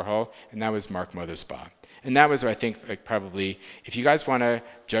Andy Warhol, and that was Mark Mothersbaugh. And that was, I think, like, probably, if you guys want to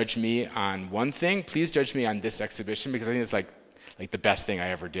judge me on one thing, please judge me on this exhibition, because I think it's like the best thing I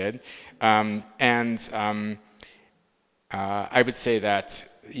ever did. I would say that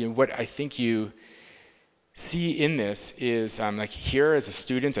what I think you see in this is like, here as a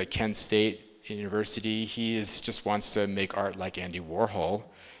student at Kent State University, he just wants to make art like Andy Warhol.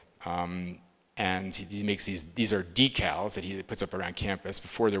 And he makes these are decals that he puts up around campus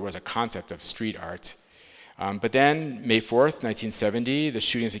before there was a concept of street art. But then, May 4th, 1970, the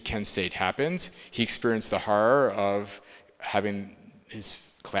shootings at Kent State happened. He experienced the horror of having his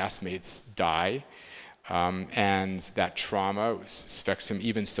classmates die, and that trauma affects him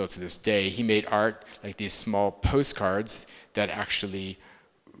even still to this day. He made art like these small postcards that actually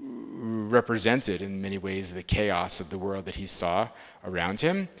represented in many ways the chaos of the world that he saw around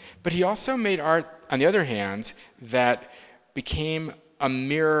him. But he also made art, on the other hand, that became a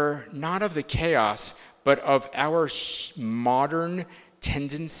mirror not of the chaos, but of our modern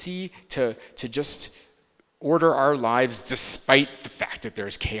tendency to just order our lives despite the fact that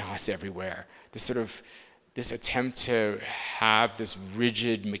there's chaos everywhere. This sort of this attempt to have this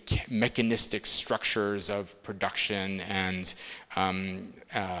rigid mechanistic structures of production and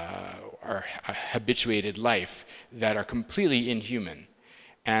our habituated life that are completely inhuman.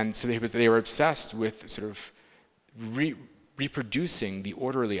 And so they were obsessed with sort of reproducing the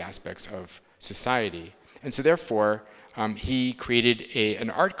orderly aspects of society. And so therefore, he created an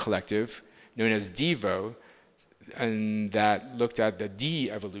art collective known as Devo, and that looked at the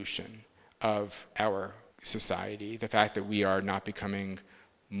de-evolution of our society, the fact that we are not becoming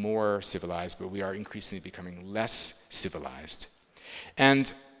more civilized, but we are increasingly becoming less civilized.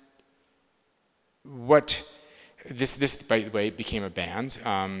 And what this, by the way, became a band.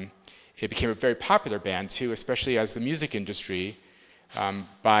 It became a very popular band too, especially as the music industry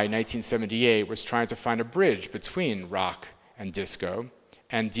by 1978 was trying to find a bridge between rock and disco.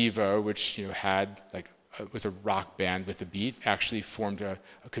 And Devo, which had was a rock band with a beat, actually formed a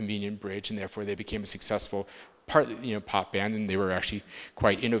convenient bridge, and therefore they became a successful pop band, and they were actually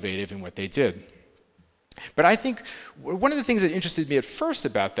quite innovative in what they did. But I think one of the things that interested me at first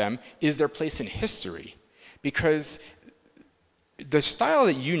about them is their place in history, because the style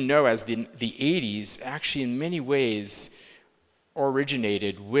that you know as the 80s actually in many ways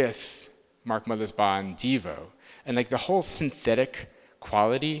originated with Mark Mothersbaugh and Devo, and the whole synthetic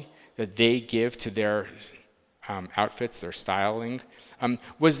quality that they give to their outfits, their styling,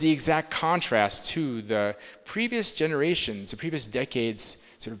 was the exact contrast to the previous generations, the previous decades'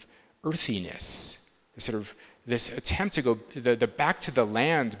 sort of earthiness, this attempt to go, the back to the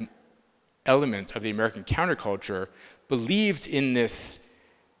land element of the American counterculture believed in this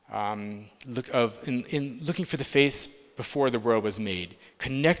looking for the face before the world was made,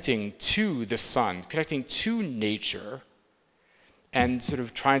 connecting to the sun, connecting to nature, and sort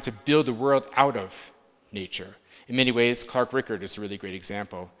of trying to build a world out of nature. In many ways, Clark Rickard is a really great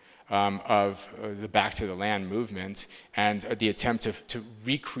example of the Back to the Land movement and the attempt to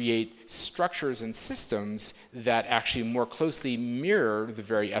recreate structures and systems that actually more closely mirror the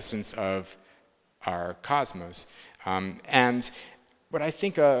very essence of our cosmos. And what I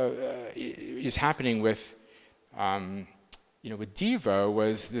think is happening with with Devo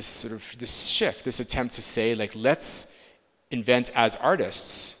was this shift, this attempt to say let's invent as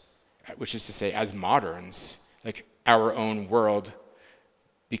artists, which is to say as moderns, our own world,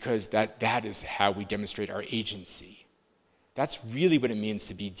 because that is how we demonstrate our agency. That's really what it means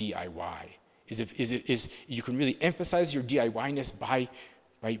to be DIY. Is you can really emphasize your DIY-ness by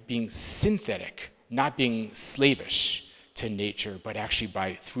being synthetic, not being slavish to nature, but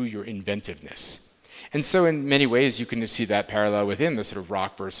actually through your inventiveness. And so in many ways, you can see that parallel within the sort of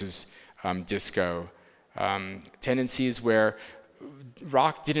rock versus disco tendencies, where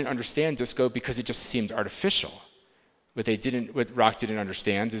rock didn't understand disco because it just seemed artificial. What rock didn't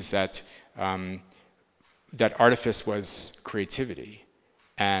understand is that that artifice was creativity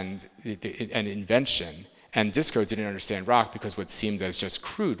and invention. And disco didn't understand rock because what seemed as just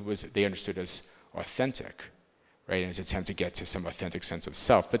crude was they understood as authentic, right? And its attempt to get to some authentic sense of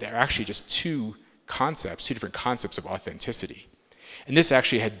self. But they're actually just two different concepts of authenticity. And this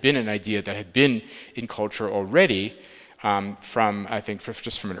actually had been an idea that had been in culture already from, I think,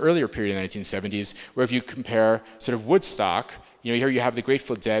 just from an earlier period in the 1970s, where if you compare sort of Woodstock, here you have the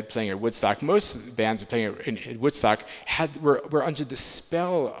Grateful Dead playing at Woodstock. Most bands playing at Woodstock were under the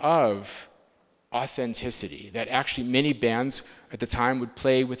spell of authenticity, that actually many bands at the time would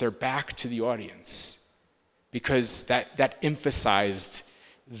play with their back to the audience, because that emphasized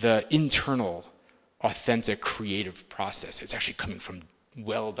the internal, authentic, creative process. It's actually coming from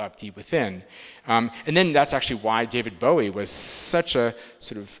welled up deep within. And then that's actually why David Bowie was such a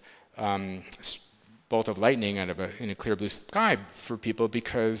sort of bolt of lightning out of in a clear blue sky for people,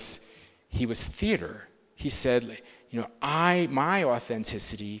 because he was theater. He said, my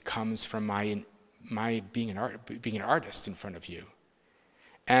authenticity comes from my being an artist in front of you.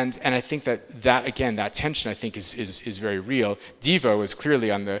 And I think that again, that tension, I think, is very real. Devo is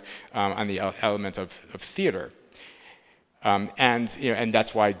clearly on the element of theater. And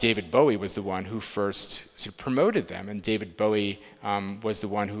that's why David Bowie was the one who first sort of promoted them. And David Bowie was the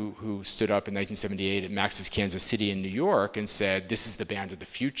one who stood up in 1978 at Max's Kansas City in New York and said, "This is the band of the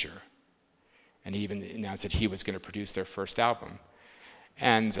future." And he even announced that he was going to produce their first album.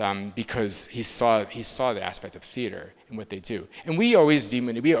 And because he saw the aspect of theater in what they do. And we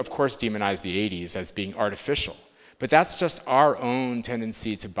of course demonize the 80s as being artificial, but that's just our own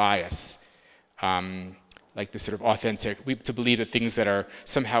tendency to bias, like the sort of authentic, to believe that things that are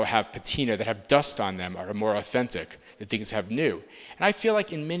somehow have patina, that have dust on them, are more authentic, that things have new. And I feel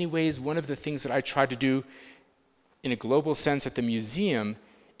like in many ways, one of the things that I try to do in a global sense at the museum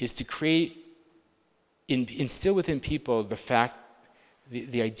is to create instill within people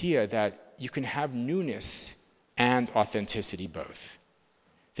the idea that you can have newness and authenticity both.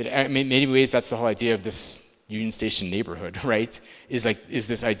 That in many ways, that's the whole idea of this Union Station neighborhood, right? Is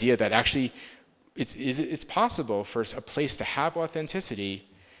this idea that actually it's possible for a place to have authenticity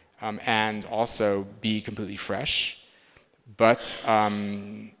and also be completely fresh, but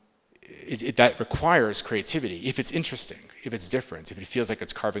that requires creativity. If it's interesting, if it's different, if it feels like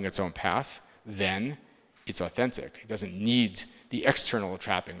it's carving its own path, then it's authentic. It doesn't need the external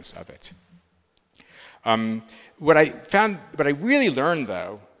trappings of it. What I really learned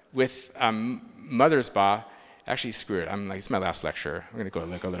though with Mother's Ba, actually screw it, it's my last lecture. I'm gonna go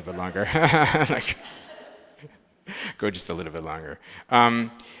like a little bit longer. Go just a little bit longer. What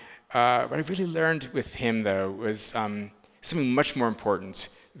I really learned with him though was something much more important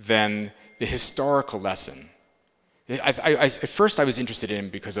than the historical lesson. At first I was interested in him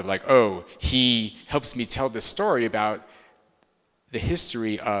because of he helps me tell this story about the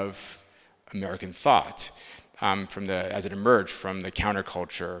history of American thought as it emerged from the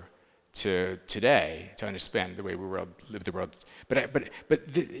counterculture to today, to understand the way we live the world.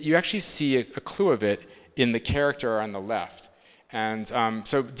 You actually see a clue of it in the character on the left. And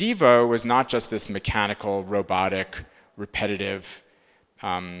so Devo was not just this mechanical, robotic, repetitive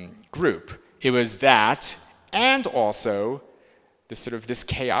group. It was that, and also this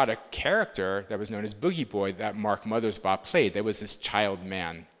chaotic character that was known as Boogie Boy that Mark Mothersbaugh played. There was this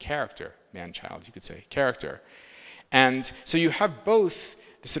child-man character, man-child, you could say, character. And so you have both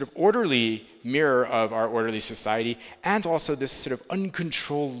the sort of orderly mirror of our orderly society and also this sort of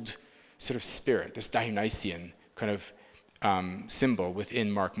uncontrolled sort of spirit, this Dionysian kind of symbol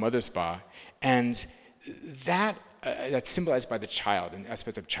within Mark Mothersbaugh. And that's symbolized by the child, an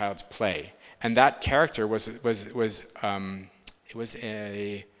aspect of child's play. And that character was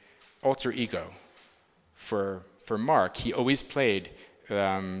a alter ego for Mark. He always played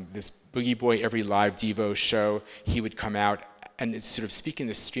this Boogie Boy every live Devo show. He would come out and it's sort of speaking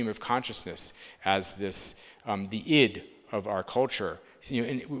this stream of consciousness as this the id of our culture,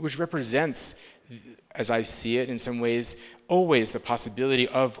 which represents, as I see it in some ways, always the possibility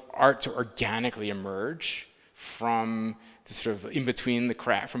of art to organically emerge from the sort of in between the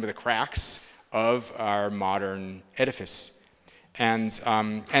cracks of our modern edifice. But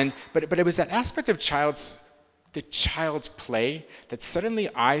it was that aspect of the child's play that suddenly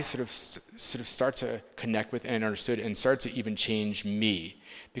I sort of start to connect with and understood and start to even change me.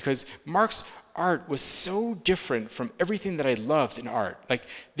 Because Mark's art was so different from everything that I loved in art.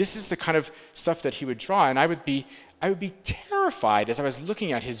 This is the kind of stuff that he would draw, and I would be terrified as I was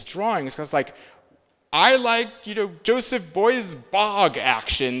looking at his drawings, because I like, Joseph Beuys' bog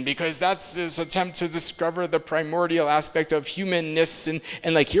action because that's his attempt to discover the primordial aspect of humanness, and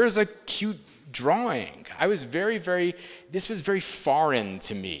here's a cute drawing. This was very foreign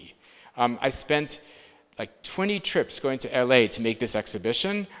to me. I spent 20 trips going to LA to make this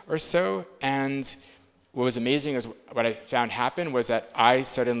exhibition or so, and what was amazing is what I found happen was that I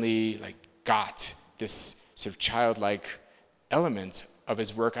suddenly got this sort of childlike element of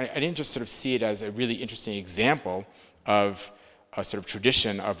his work. I didn't just sort of see it as a really interesting example of a sort of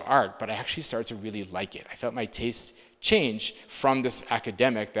tradition of art, but I actually started to really like it. I felt my taste change from this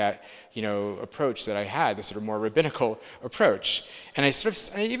academic approach that I had, this sort of more rabbinical approach. And I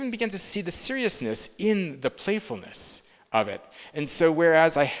even began to see the seriousness in the playfulness of it. And so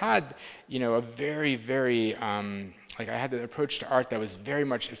whereas I had, a very, very, I had the approach to art that was very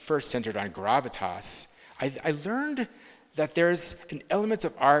much at first centered on gravitas, I learned that there's an element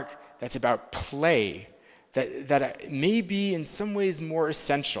of art that's about play that may be in some ways more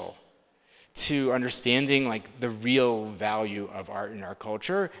essential to understanding the real value of art in our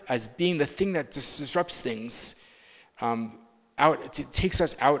culture as being the thing that disrupts things takes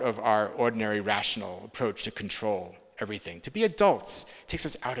us out of our ordinary rational approach to control everything. To be adults takes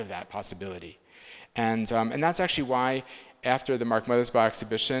us out of that possibility. And that's actually why after the Mark Mothersbaugh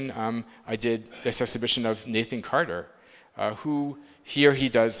exhibition, I did this exhibition of Nathan Carter, who he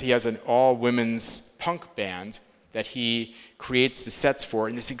has an all-women's punk band that he creates the sets for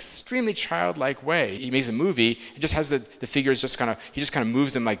in this extremely childlike way. He makes a movie, he just has the figures he just kind of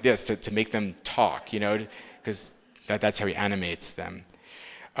moves them like this to make them talk, because that's how he animates them.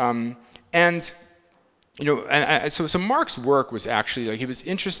 So Mark's work was actually, he was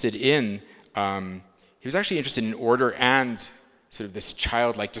interested in order and sort of this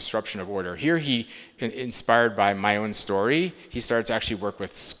childlike disruption of order. Here he, inspired by my own story, he started to actually work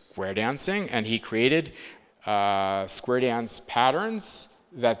with square dancing, and he created square dance patterns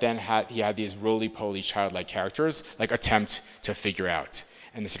that then he had these roly-poly childlike characters attempt to figure out.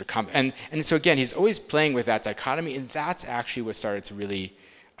 and the sort of and so again, he's always playing with that dichotomy, and that's actually what started to really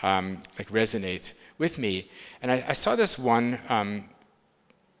like resonate with me. And I saw this one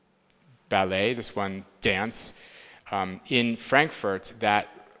ballet, this one dance in Frankfurt that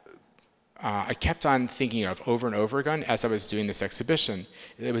I kept on thinking of over and over again as I was doing this exhibition.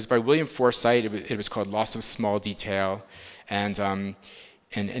 It was by William Forsythe. It was called Loss of Small Detail, and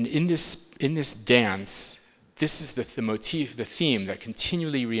in this dance, this is the motif, the theme that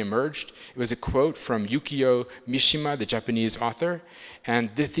continually reemerged. It was a quote from Yukio Mishima, the Japanese author, and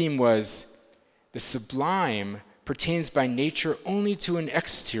the theme was, "The sublime pertains by nature only to an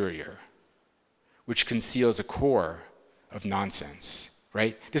exterior, which conceals a core of nonsense."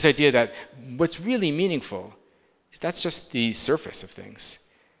 Right? This idea that what's really meaningful, that's just the surface of things.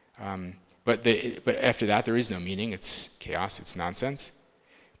 But after that, there is no meaning. It's chaos, it's nonsense.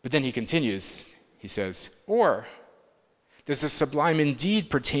 But then he continues, he says, "Or does the sublime indeed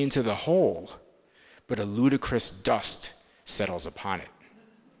pertain to the whole, but a ludicrous dust settles upon it?"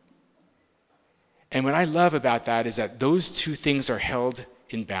 And what I love about that is that those two things are held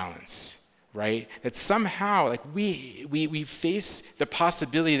in balance. Right? That somehow, like we face the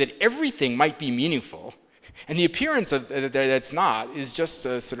possibility that everything might be meaningful, and the appearance of that it's not is just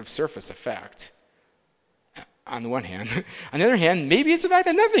a sort of surface effect. On the one hand, on the other hand, maybe it's the fact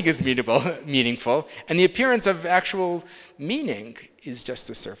that nothing is meaningful, and the appearance of actual meaning is just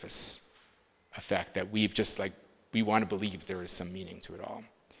a surface effect that we want to believe there is some meaning to it all.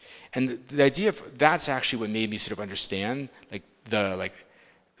 And the idea of that's actually what made me sort of understand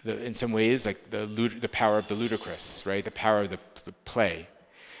in some ways, like the power of the ludicrous, right? The power of the play.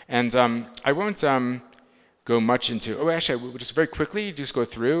 And I won't go much into, actually, I will just very quickly just go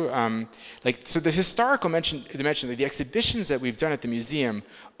through. So the historical dimension, the exhibitions that we've done at the museum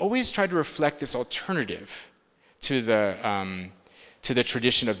always try to reflect this alternative to the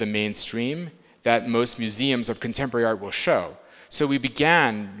tradition of the mainstream that most museums of contemporary art will show. So we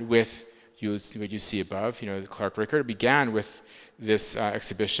began with, what you see above, the Clark Rickard, began with this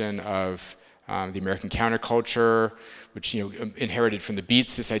exhibition of the American counterculture, which inherited from the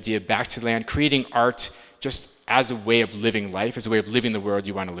Beats, this idea of back to the land, creating art just as a way of living life, as a way of living the world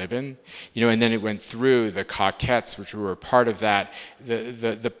you want to live in. And then it went through the Cockettes, which were a part of that,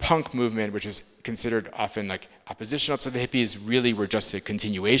 the punk movement, which is considered often like oppositional to the hippies, really were just a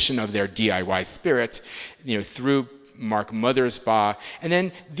continuation of their DIY spirit, through Mark Mothersbaugh. And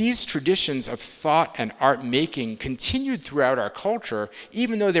then these traditions of thought and art making continued throughout our culture,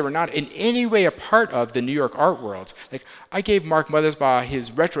 even though they were not in any way a part of the New York art world. Like, I gave Mark Mothersbaugh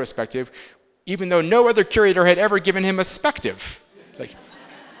his retrospective, even though no other curator had ever given him a spective.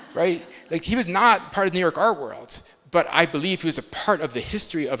 Right? Like, he was not part of the New York art world, but I believe he was a part of the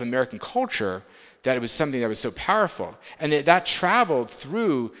history of American culture, that it was something that was so powerful. And that traveled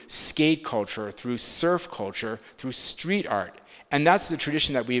through skate culture, through surf culture, through street art. And that's the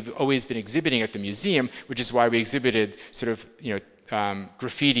tradition that we've always been exhibiting at the museum, which is why we exhibited sort of,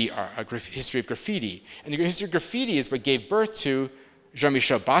 graffiti, history of graffiti. And the history of graffiti is what gave birth to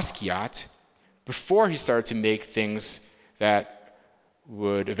Jean-Michel Basquiat before he started to make things that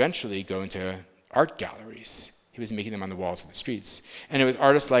would eventually go into art galleries. He was making them on the walls of the streets. And it was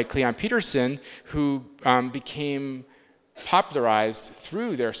artists like Cleon Peterson who became popularized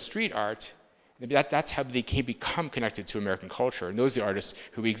through their street art. That's how they become connected to American culture. And those are the artists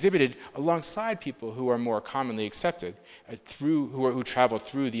who we exhibited alongside people who are more commonly accepted, who travel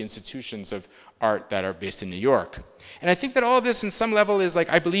through the institutions of art that are based in New York. And I think that all of this, in some level, is like,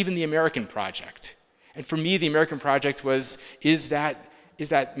 I believe in the American project. And for me, the American project is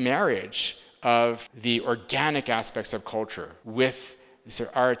that marriage of the organic aspects of culture with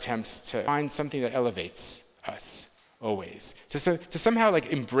our attempts to find something that elevates us always. To somehow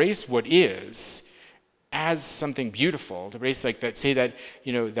embrace what is as something beautiful, to embrace that, say that,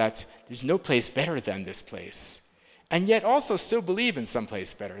 that there's no place better than this place. And yet also still believe in some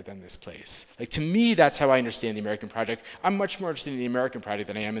place better than this place. To me, that's how I understand the American project. I'm much more interested in the American project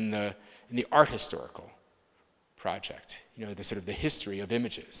than I am in the art historical project. The sort of the history of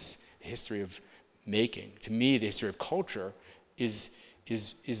images, the history of making. To me, the history of culture is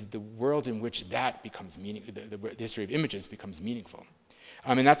the world in which that becomes meaningful. The history of images becomes meaningful.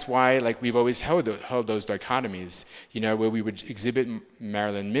 And that's why we've always held those dichotomies, where we would exhibit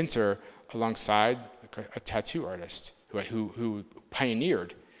Marilyn Minter alongside a tattoo artist who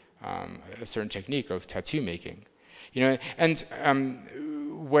pioneered a certain technique of tattoo making. And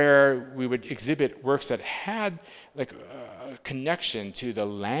where we would exhibit works that had a connection to the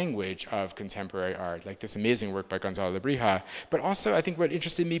language of contemporary art, like this amazing work by Gonzalo Lebrija. But also, I think what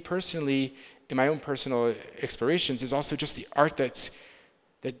interested me personally in my own personal explorations is also just the art that's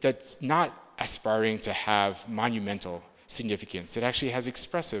that's not aspiring to have monumental significance. It actually has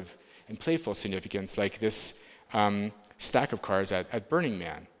expressive and playful significance, like this stack of cards at Burning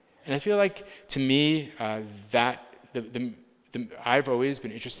Man. And I feel like, to me, I've always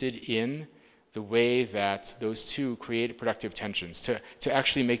been interested in the way that those two create productive tensions, to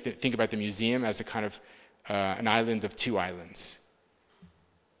actually think about the museum as a kind of an island of two islands.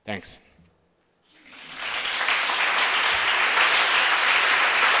 Thanks.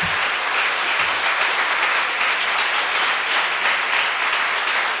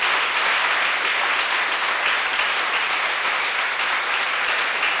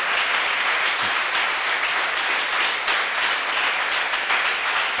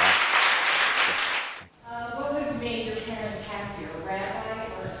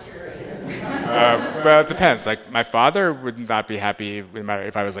 Well, it depends. Like, my father would not be happy no matter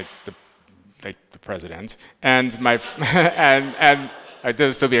if I was like the president, and there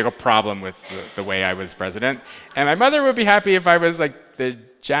would still be like a problem with the way I was president. And my mother would be happy if I was like the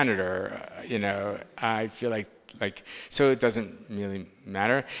janitor. You know, I feel like so it doesn't really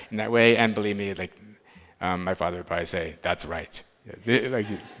matter in that way. And believe me, like my father would probably say, "That's right." Like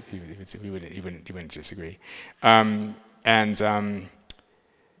he wouldn't disagree.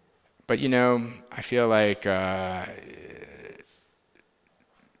 But you know, I feel like my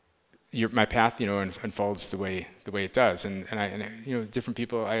path, you know, unfolds the way it does, and you know, different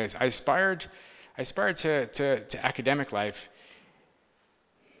people. I aspired to academic life.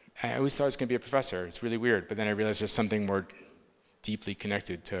 I always thought I was going to be a professor. It's really weird, but then I realized there's something more deeply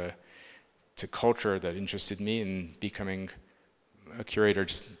connected to culture that interested me, and becoming a curator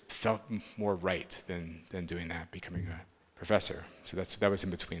just felt more right than doing that, becoming a professor. So that was in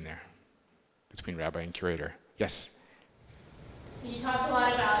between there, between rabbi and curator. Yes? You talked a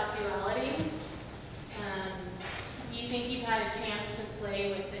lot about duality. Do you think you've had a chance to play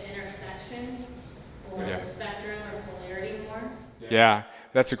with the intersection or the spectrum or polarity more? Yeah,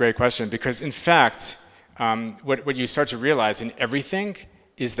 that's a great question, because in fact, what you start to realize in everything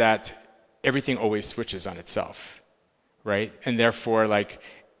is that everything always switches on itself, right? And therefore, like,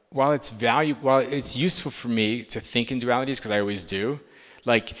 while it's useful for me to think in dualities, because I always do,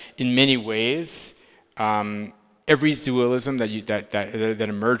 like, in many ways, every dualism that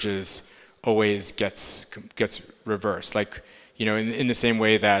emerges always gets reversed. Like, you know, in the same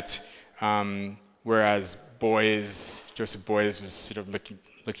way that whereas Joseph Beuys was sort of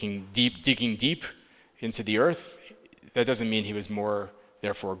digging deep into the earth, that doesn't mean he was more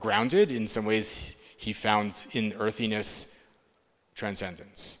therefore grounded. In some ways, he found in earthiness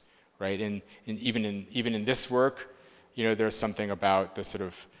transcendence, right? And even in this work, you know, there's something about the sort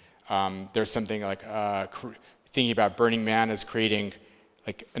of there's something like thinking about Burning Man as creating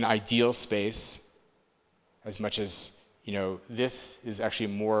like an ideal space, as much as, you know, this is actually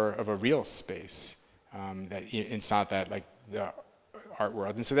more of a real space. That it's not that like the art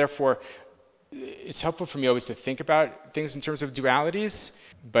world, and so therefore, it's helpful for me always to think about things in terms of dualities,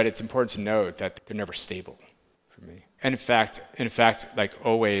 but it's important to note that they're never stable for me. And in fact, like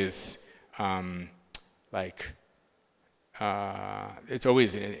always, it's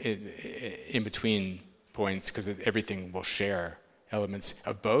always in between points, because everything will share elements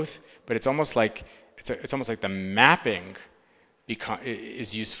of both. But it's almost like the mapping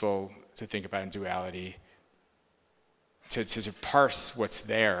is useful to think about in duality, to parse what's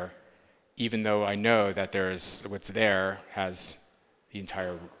there, even though I know that what's there has the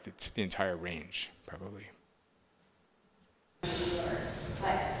entire range, probably. But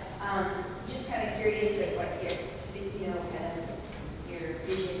just kind of curious, like, what your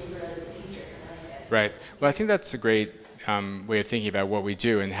vision for the future. Right. Well, I think that's a great way of thinking about what we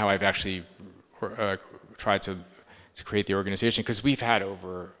do and how I've actually tried to create the organization, because we've had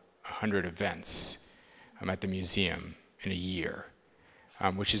over 100 events at the museum in a year.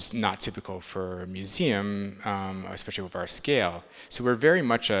 Which is not typical for a museum, especially with our scale. So we're very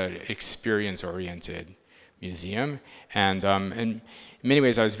much an experience-oriented museum. And in many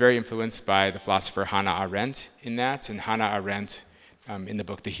ways, I was very influenced by the philosopher Hannah Arendt in that. And Hannah Arendt, in the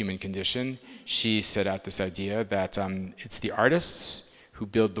book The Human Condition, she set out this idea that it's the artists who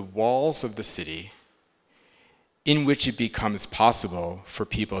build the walls of the city in which it becomes possible for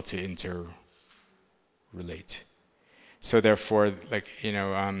people to interrelate. So therefore, like, you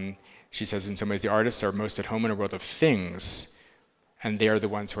know, she says in some ways the artists are most at home in a world of things, and they are the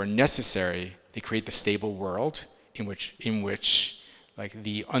ones who are necessary. They create the stable world in which like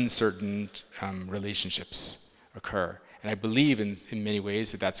the uncertain relationships occur. And I believe in many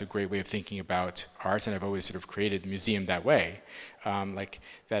ways that that's a great way of thinking about art, and I've always sort of created the museum that way. Like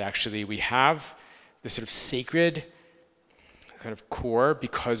that actually we have this sort of sacred kind of core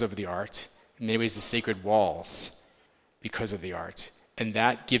because of the art. In many ways, the sacred walls because of the art. And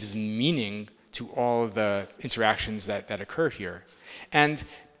that gives meaning to all of the interactions that occur here. And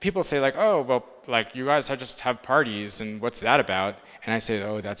people say like, oh, well, like you guys just have parties and what's that about? And I say,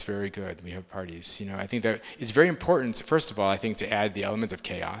 oh, that's very good. We have parties. You know, I think that it's very important, first of all, I think to add the element of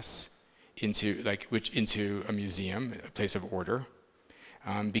chaos into a museum, a place of order,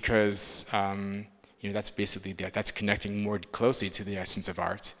 because you know, that's basically that's connecting more closely to the essence of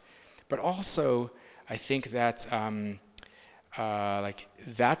art. But also, I think that like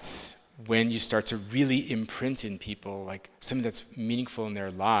that's when you start to really imprint in people like something that's meaningful in their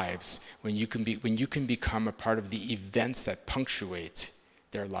lives, when you can become a part of the events that punctuate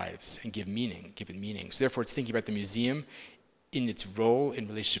their lives and give it meaning. So therefore, it's thinking about the museum in its role in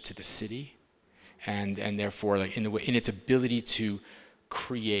relationship to the city, and therefore like in its ability to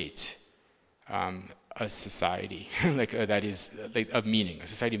create a society like that is like of meaning, a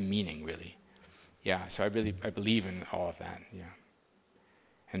society of meaning, really. Yeah. So I believe in all of that. Yeah.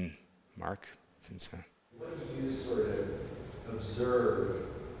 And Mark, what do you sort of observe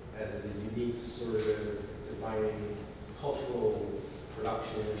as the unique sort of defining cultural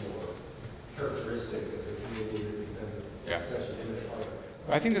production or characteristic of the community that you've been such an intimate part of?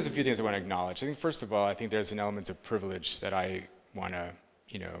 I think there's a few things I want to acknowledge. I think first of all, I think there's an element of privilege that I want to,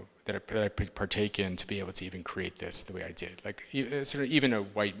 you know, that I partake in to be able to even create this the way I did. Like sort of even a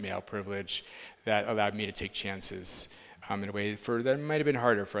white male privilege that allowed me to take chances in a way that might have been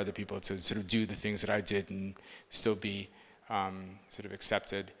harder for other people to sort of do the things that I did and still be sort of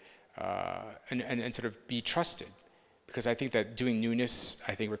accepted and sort of be trusted. Because I think that doing newness,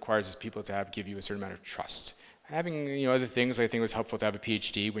 I think, requires people to give you a certain amount of trust. Having, you know, other things, I think it was helpful to have a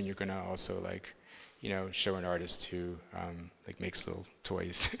PhD when you're going to also like, you know, show an artist who like makes little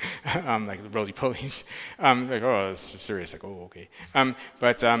toys, like roly-polies. Like, oh, it's serious. Like, oh, okay.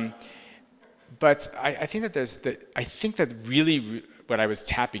 But I think that I think that really what I was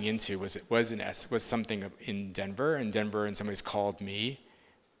tapping into was something in Denver, and Denver in some ways called me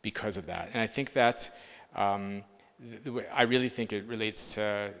because of that. And I think that I really think it relates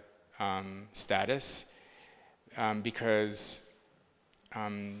to status, because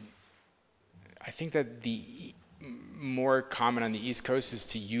I think that the more common on the East Coast is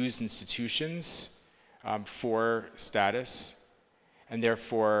to use institutions for status, and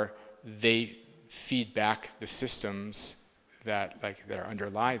therefore they feed back the systems that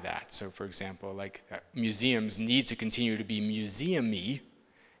underlie that. So, for example, like museums need to continue to be museum-y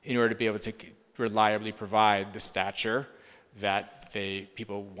in order to be able to reliably provide the stature that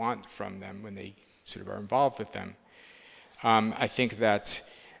people want from them when they sort of are involved with them. I think that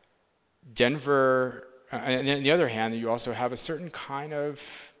Denver, and on the other hand, you also have a certain kind of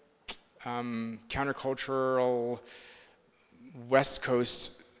countercultural West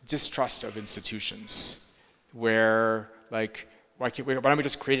Coast distrust of institutions, where like, why don't we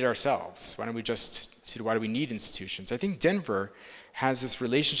just create it ourselves? Why do we need institutions? I think Denver has this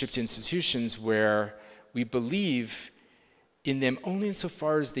relationship to institutions where we believe in them only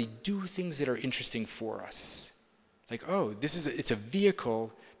insofar as they do things that are interesting for us. Like, oh, it's a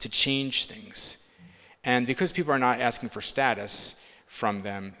vehicle to change things. And because people are not asking for status from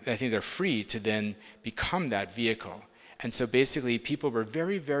them, I think they're free to then become that vehicle. And so basically people were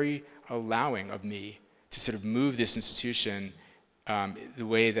very, very allowing of me to sort of move this institution the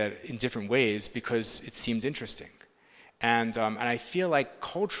way that, in different ways, because it seemed interesting. And I feel like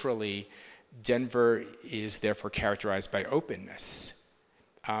culturally, Denver is therefore characterized by openness,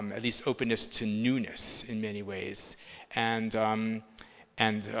 at least openness to newness in many ways. And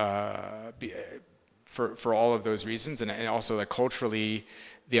for all of those reasons, and also like culturally,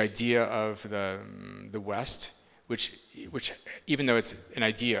 the idea of the West, which even though it's an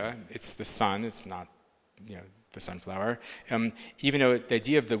idea, it's the sun, it's not, you know, the sunflower. Even though the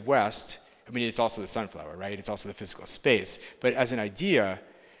idea of the West, I mean, it's also the sunflower, right? It's also the physical space. But as an idea,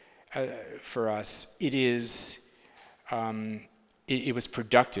 for us, it is, it was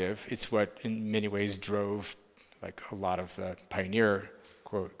productive. It's what in many ways drove like a lot of the pioneer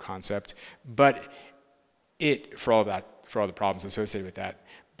quote concept. But for all the problems associated with that,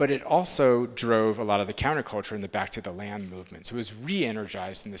 but it also drove a lot of the counterculture in the Back to the Land movement. So it was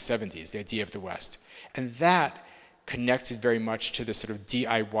re-energized in the 70s, the idea of the West. And that connected very much to the sort of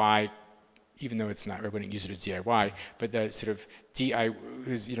DIY, even though it's not, I wouldn't use it as DIY, but the sort of DIY,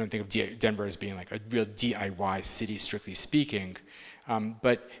 because you don't think of Denver as being like a real DIY city, strictly speaking,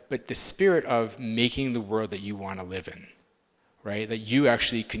 but the spirit of making the world that you want to live in, right? That you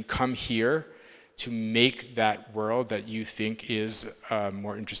actually can come here to make that world that you think is a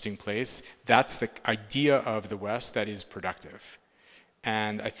more interesting place, that's the idea of the West that is productive.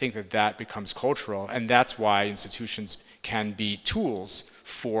 And I think that that becomes cultural, and that's why institutions can be tools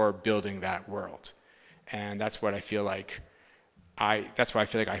for building that world. And that's what I feel like that's why I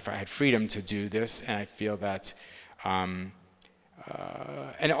feel like if I had freedom to do this, and I feel that, and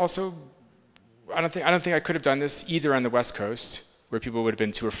also, I don't think I could have done this either on the West Coast, where people would have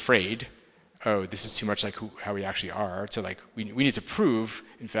been too afraid. Oh, this is too much like how we actually are. To like, we need to prove,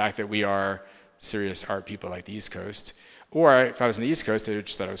 in fact, that we are serious art people like the East Coast. Or if I was on the East Coast, they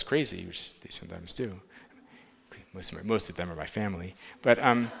just thought I was crazy, which they sometimes do. Most of them are my family. But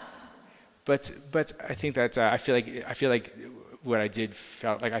I think that I feel like what I did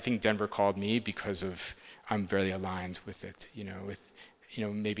felt like I think Denver called me because of I'm very aligned with it. With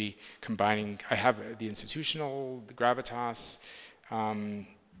maybe combining. I have the institutional gravitas.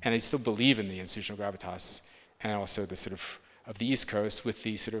 And I still believe in the institutional gravitas, and also the sort of the East Coast with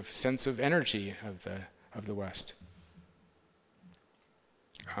the sort of sense of energy of the West.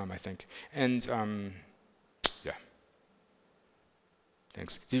 I think, and yeah.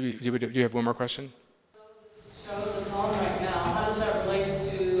 Thanks. Do you have one more question? Show that's on right now. How does that relate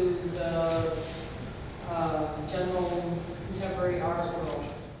to the general contemporary art world?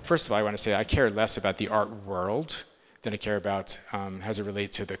 First of all, I want to say I care less about the art world than I care about how does it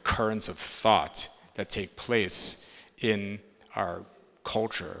relate to the currents of thought that take place in our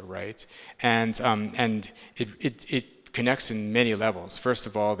culture, right? And it connects in many levels. First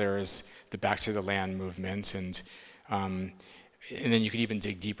of all, there is the Back to the Land movement, and then you could even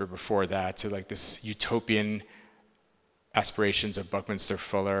dig deeper before that to like this utopian aspirations of Buckminster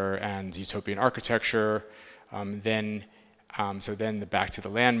Fuller and utopian architecture. So then the Back to the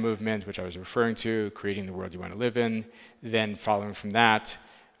Land movement, which I was referring to, creating the world you want to live in. Then following from that,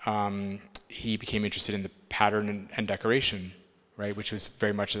 he became interested in the pattern and decoration, right, which was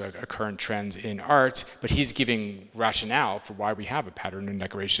very much a current trend in art, but he's giving rationale for why we have a pattern and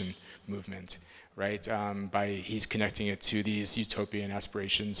decoration movement, right? He's connecting it to these utopian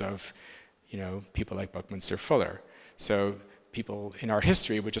aspirations of, people like Buckminster Fuller. So people in art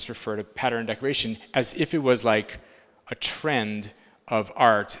history would just refer to pattern and decoration as if it was like a trend of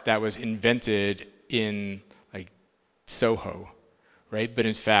art that was invented in like Soho, right? But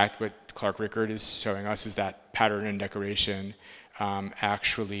in fact, what Clark Rickard is showing us is that pattern and decoration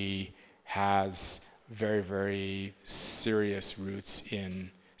actually has very, very serious roots in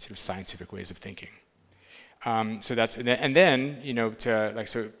sort of scientific ways of thinking. So that's, and then,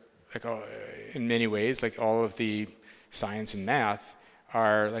 in many ways, like all of the science and math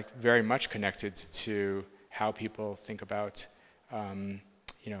are like very much connected to how people think about,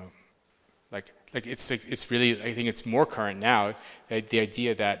 it's really, I think it's more current now, the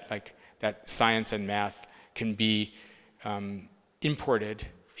idea that that science and math can be imported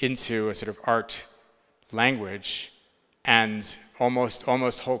into a sort of art language and almost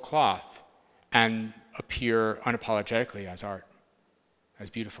whole cloth and appear unapologetically as art, as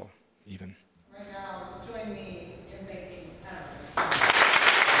beautiful even.